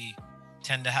ironically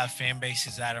tend to have fan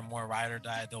bases that are more ride or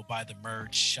die. They'll buy the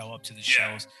merch, show up to the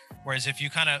Yeah. shows. Whereas if you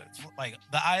kind of like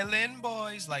the Island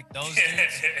Boys, like those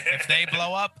dudes, if they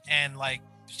blow up and like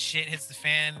shit hits the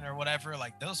fan or whatever,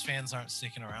 like those fans aren't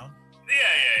sticking around.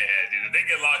 Yeah, dude. If they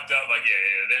get locked up, like,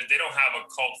 they don't have a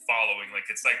cult following. Like,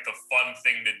 it's like the fun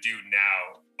thing to do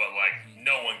now, but like, Mhm.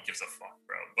 no one gives a fuck,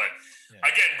 bro. But Yeah.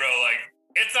 again, bro, like,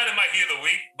 it's not in my heat of the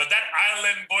week, but that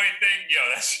Island Boy thing, yo,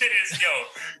 that shit is,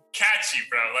 catchy,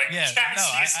 bro. Like, Yeah, no,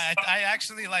 catchy as I fuck. I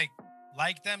actually like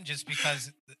them just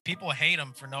because people hate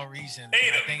them for no reason, and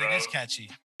Hate I him, think it bro. is catchy.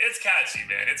 It's catchy,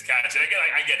 man. It's catchy.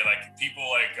 I get it. Like people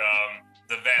like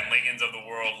the Van Latens of the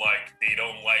world, like they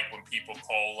don't like when people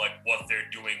call like what they're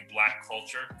doing black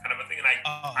culture kind of a thing. And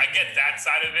Oh, I yeah, get yeah, that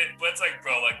side of it, but it's like,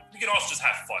 bro, like we can also just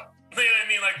have fun. You know what I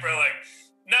mean? Like, bro, Mhm. like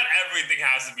not everything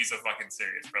has to be so fucking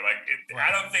serious, bro. Like I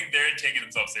Right. don't think they're taking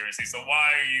themselves seriously. So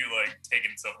why are you like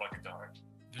taking it so fucking to heart?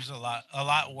 There's a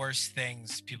lot worse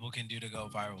things people can do to go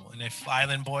viral, and if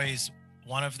Island Boy is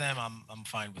one of them, I'm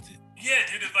fine with it. Yeah,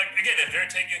 dude. It's like again, if they're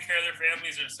taking care of their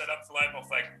families or set up for life off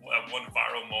like one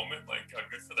viral moment, like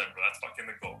good for them, bro. That's fucking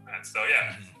the goal, man. So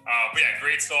yeah, Mhm. but yeah,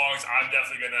 great songs. I'm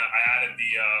definitely gonna. I added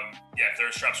the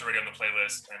Thirst Traps already on the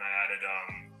playlist, and I added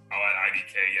I'll add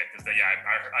IDK because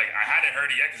I hadn't heard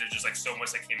it yet because there's just like so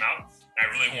much that came out, and I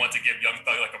really Yeah. want to give Young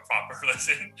Thug like a proper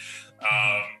listen.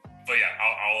 Mhm. But yeah,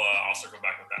 I'll circle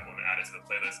back with that one and add it to the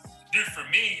playlist, dude. For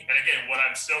me, and again, what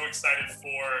I'm so excited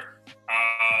for.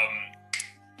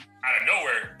 Out of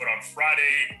nowhere, but on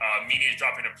Friday, Meanie is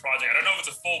dropping a project. I don't know if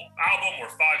it's a full album or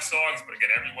 5 songs, but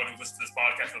again, everyone who listens to this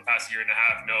podcast for the past year and a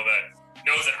half knows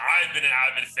that I've been an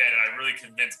avid fan, and I really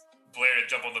convinced Blair to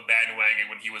jump on the bandwagon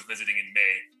when he was visiting in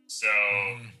May. So,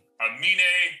 Mhm.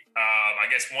 I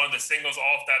guess one of the singles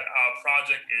off that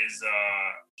project is Yep.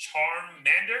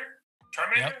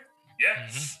 Charmander? Yeah.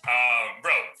 Mhm.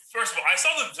 Bro, first of all, I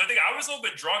think I was a little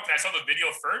bit drunk and I saw the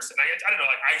video first. And I don't know,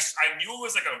 like, I knew it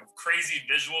was like a crazy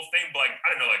visual thing, but like, I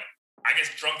don't know, like, I guess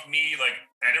drunk me, like,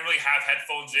 I didn't really have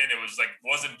headphones in. It was like,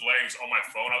 wasn't blaring, it was on my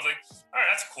phone. I was like, all right,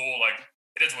 that's cool. Like,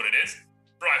 it is what it is.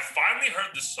 Bro, I finally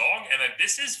heard the song and like,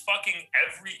 this is fucking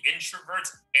every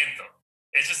introvert's anthem.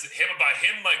 It's just about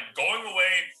him like going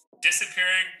away,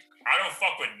 disappearing. I don't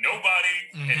fuck with nobody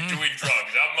and Mhm. doing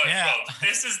drugs. I'm like, Yeah. bro,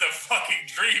 this is the fucking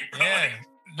dream, bro. Yeah. Like,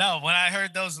 No, when I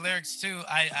heard those lyrics too,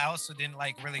 I also didn't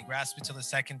like really grasp it till the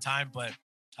second time, but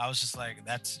I was just like,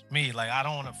 that's me. Like, I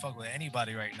don't want to fuck with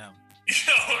anybody right now.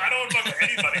 I don't want to fuck with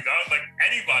anybody, dog. Like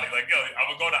anybody. Yeah. Like, I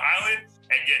would go to Island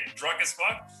and get drunk as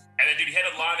fuck. And then dude, he had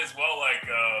a line as well, like,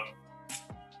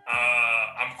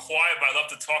 I'm quiet, but I love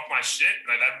to talk my shit.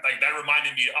 That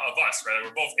reminded me of us, right?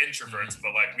 Like, we're both introverts,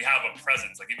 but like we have a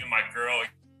presence. Like even my girl,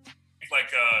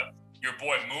 like your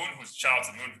boy Moon, who's shout out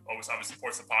to Moon, always obviously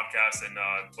supports the podcast and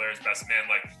Blair's best man.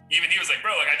 Like even he was like,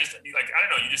 bro, like I don't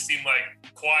know, you just seem like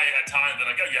quiet at times, and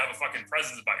like, yo, you have a fucking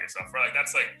presence about yourself, right? Like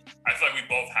that's like I feel like we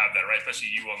both have that, right? Especially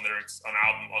you on lyrics, on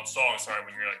album, on songs. Sorry,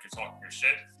 when you're talking your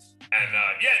shit. And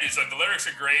yeah, dude, so like the lyrics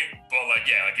are great, but like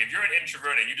yeah, like if you're an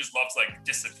introvert and you just love to like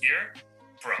disappear,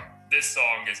 bro, this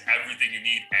song is everything you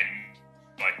need. And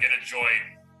like get a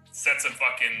joint, set some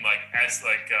fucking like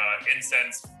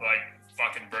incense, like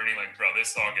fucking burning, like bro, this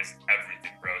song is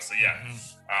everything, bro. So yeah,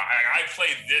 Mhm. I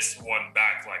played this one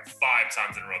back like 5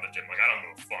 times in a row at the gym. Like I don't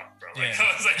give a fuck, bro. Like Yeah.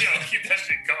 I was like, yo, keep that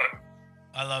shit going.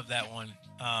 I love that one.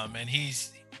 And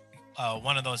he's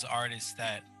one of those artists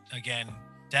that, again,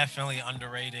 definitely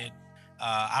underrated.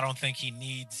 I don't think he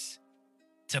needs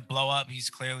to blow up. He's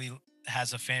clearly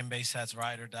has a fan base that's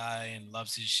ride or die and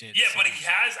loves his shit. Yeah, So but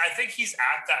I think he's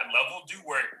at that level, dude,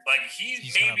 where like he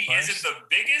he's gonna maybe isn't burst. the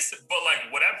biggest, but like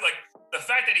whatever, like the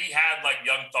fact that he had like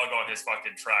Young Thug on his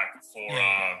fucking track for Yeah,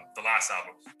 yeah, the last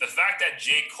album, the fact that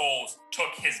J. Cole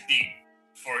took his beat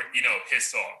for his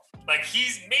song, like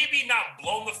he's maybe not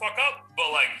blown the fuck up,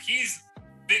 but like he's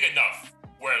big enough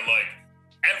where like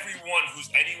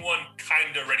anyone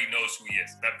kind of already knows who he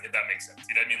is. If that makes sense,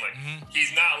 you know what I mean? Like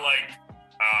he's not like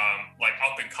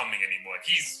up and coming anymore. Like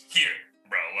he's here,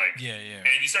 bro. Like yeah.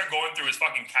 And you start going through his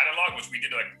fucking catalog, which we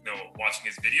did like watching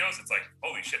his videos. It's like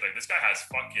holy shit, like this guy has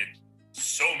fucking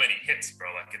so many hits, bro.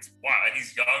 Like it's wow. Like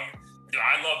he's young. Dude,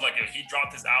 I love like he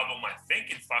dropped his album. I think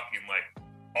in fucking like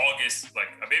August, like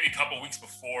maybe a couple weeks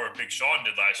before Big Sean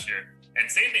did last year. And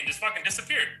same thing, just fucking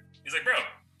disappeared. He's like, bro,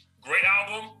 great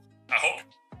album. I hope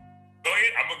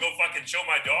I'm gonna go fucking show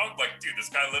my dog. Like, dude, this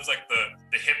guy lives like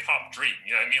the hip hop dream.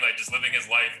 You know what I mean? Like, just living his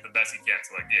life the best he can.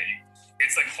 So, like,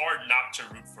 it's like hard not to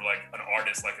root for like an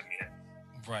artist like Amina.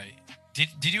 Right.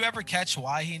 Did you ever catch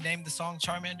why he named the song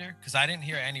Charmander? Because I didn't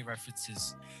hear any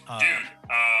references. Dude,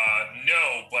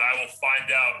 no, but I will find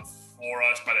out for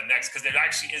us by the next, because there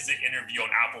actually is an interview on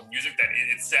Apple Music that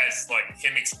it says like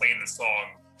him explain the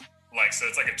song. Like, so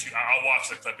it's like I'll watch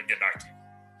the clip and get back to you.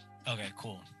 Okay,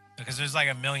 cool. Because there's like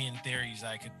a million theories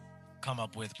I could come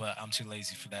up with, but I'm too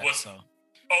lazy for that. But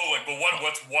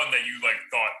what's one that you like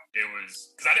thought it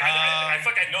was? Because I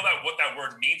feel like I know that what that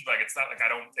word means, but like it's not like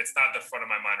it's not the front of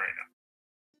my mind right now.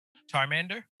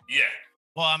 Charmander? Yeah.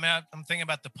 Well, I mean, I'm thinking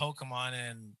about the Pokemon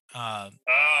and I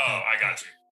got you.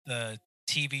 The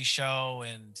TV show,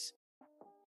 and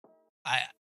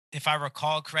if I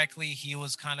recall correctly, he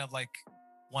was kind of like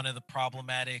one of the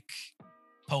problematic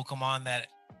Pokemon that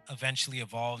eventually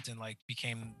evolved and like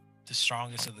became the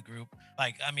strongest of the group.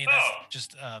 Like, I mean, that's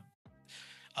just a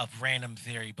random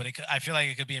theory, but I feel like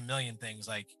it could be a million things.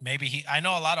 Like maybe I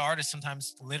know a lot of artists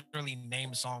sometimes literally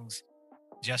name songs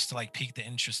just to like pique the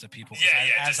interest of people.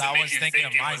 As I was thinking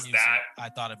of my music, I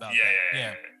thought about that.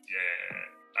 Yeah.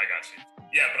 I got you.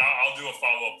 Yeah, but I'll do a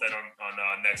follow up then on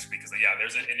next week, because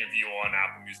there's an interview on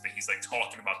Apple Music that he's like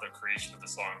talking about the creation of the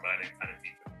song, but I didn't kind of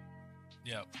deep it.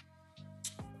 Yeah.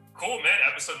 Cool, man.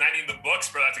 Episode 90 in the books,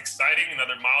 bro. That's exciting.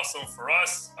 Another milestone for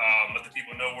us. Let the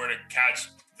people know where to catch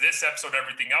this episode,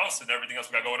 everything else we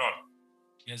got going on.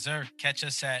 Yes, sir. Catch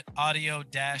us at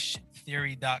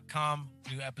audio-theory.com.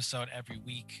 New episode every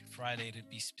week, Friday to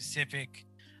be specific.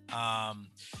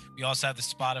 We also have the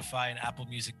Spotify and Apple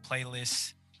Music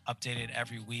playlists updated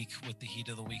every week with the Heat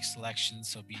of the Week selection,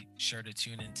 so be sure to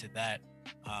tune into that.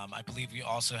 I believe we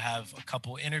also have a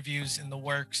couple interviews in the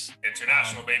works.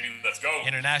 International, baby. Let's go.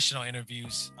 International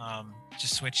interviews.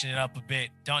 Just switching it up a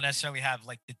bit. Don't necessarily have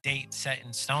like the date set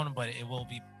in stone, but it will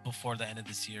be before the end of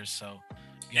this year. So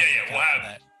we'll have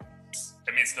that.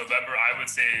 I mean, it's November. I would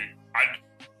say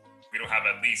we don't have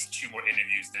at least 2 more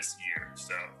interviews this year.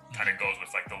 So kind of goes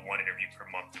with like the 1 interview per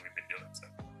month that we've been doing. So.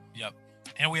 Yep.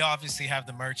 And we obviously have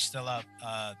the merch still up.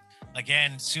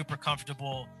 Again, super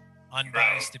comfortable,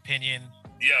 unbiased opinion.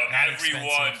 Yo,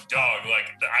 everyone, dog.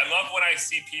 Like, I love when I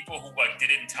see people who like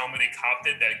didn't tell me they copped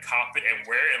it, then cop it and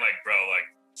wear it, and like, bro, like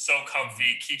so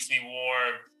comfy, keeps me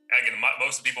warm. And again,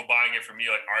 most of the people buying it for me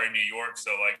like are in New York,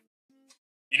 so like,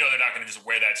 they're not gonna just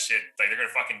wear that shit. Like, they're gonna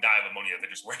fucking die of ammonia.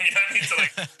 They're just wearing it. You know what I mean? So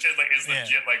like, shit like it's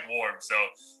legit like warm. So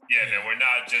man, we're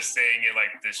not just saying it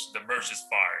like this. The merch is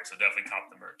fire, so definitely cop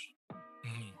the merch.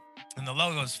 And the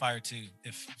logo is fire too,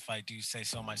 if I do say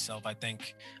so myself. I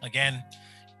think, again,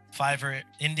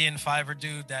 Indian Fiverr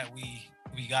dude that we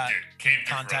got in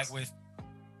contact with,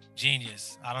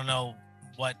 genius. I don't know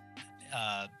what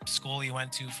school he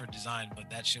went to for design, but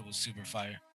that shit was super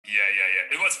fire.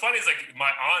 Yeah. What's funny is like my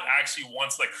aunt actually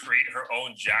wants to like create her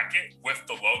own jacket with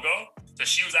the logo. So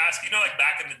she was asking, like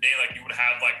back in the day, like you would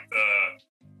have like the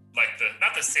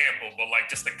not the sample, but like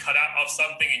just the cutout of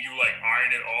something, and you like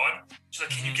iron it on. She's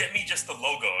like, can you get me just the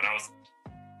logo? And I was,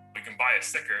 we can buy a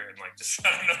sticker and like just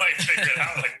I don't know, like figure it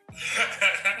out. Like,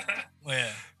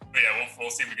 well, we'll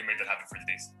see if we can make that happen for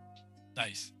these.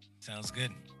 Nice, sounds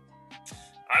good. All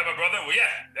right, my brother. Well,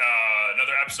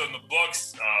 another episode in the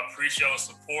books. Appreciate all the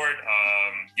support.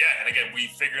 And again, we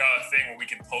figured out a thing where we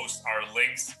can post our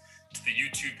links to the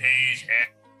YouTube page and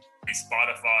the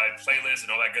Spotify playlist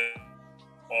and all that good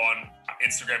on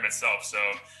Instagram itself. So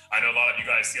I know a lot of you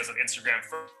guys see us on Instagram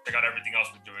first. Check out everything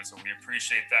else we're doing. So we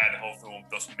appreciate that. And hopefully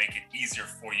those will make it easier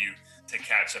for you to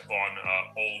catch up on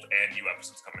old and new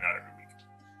episodes coming out every week.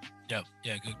 Yep.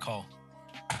 Yeah, good call.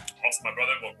 Awesome, my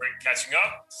brother. Well, great catching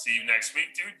up. See you next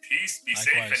week, dude. Peace. Be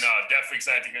safe. And definitely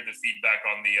excited to hear the feedback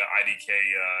on the IDK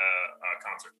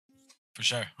concert. For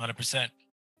sure. 100%.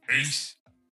 Peace.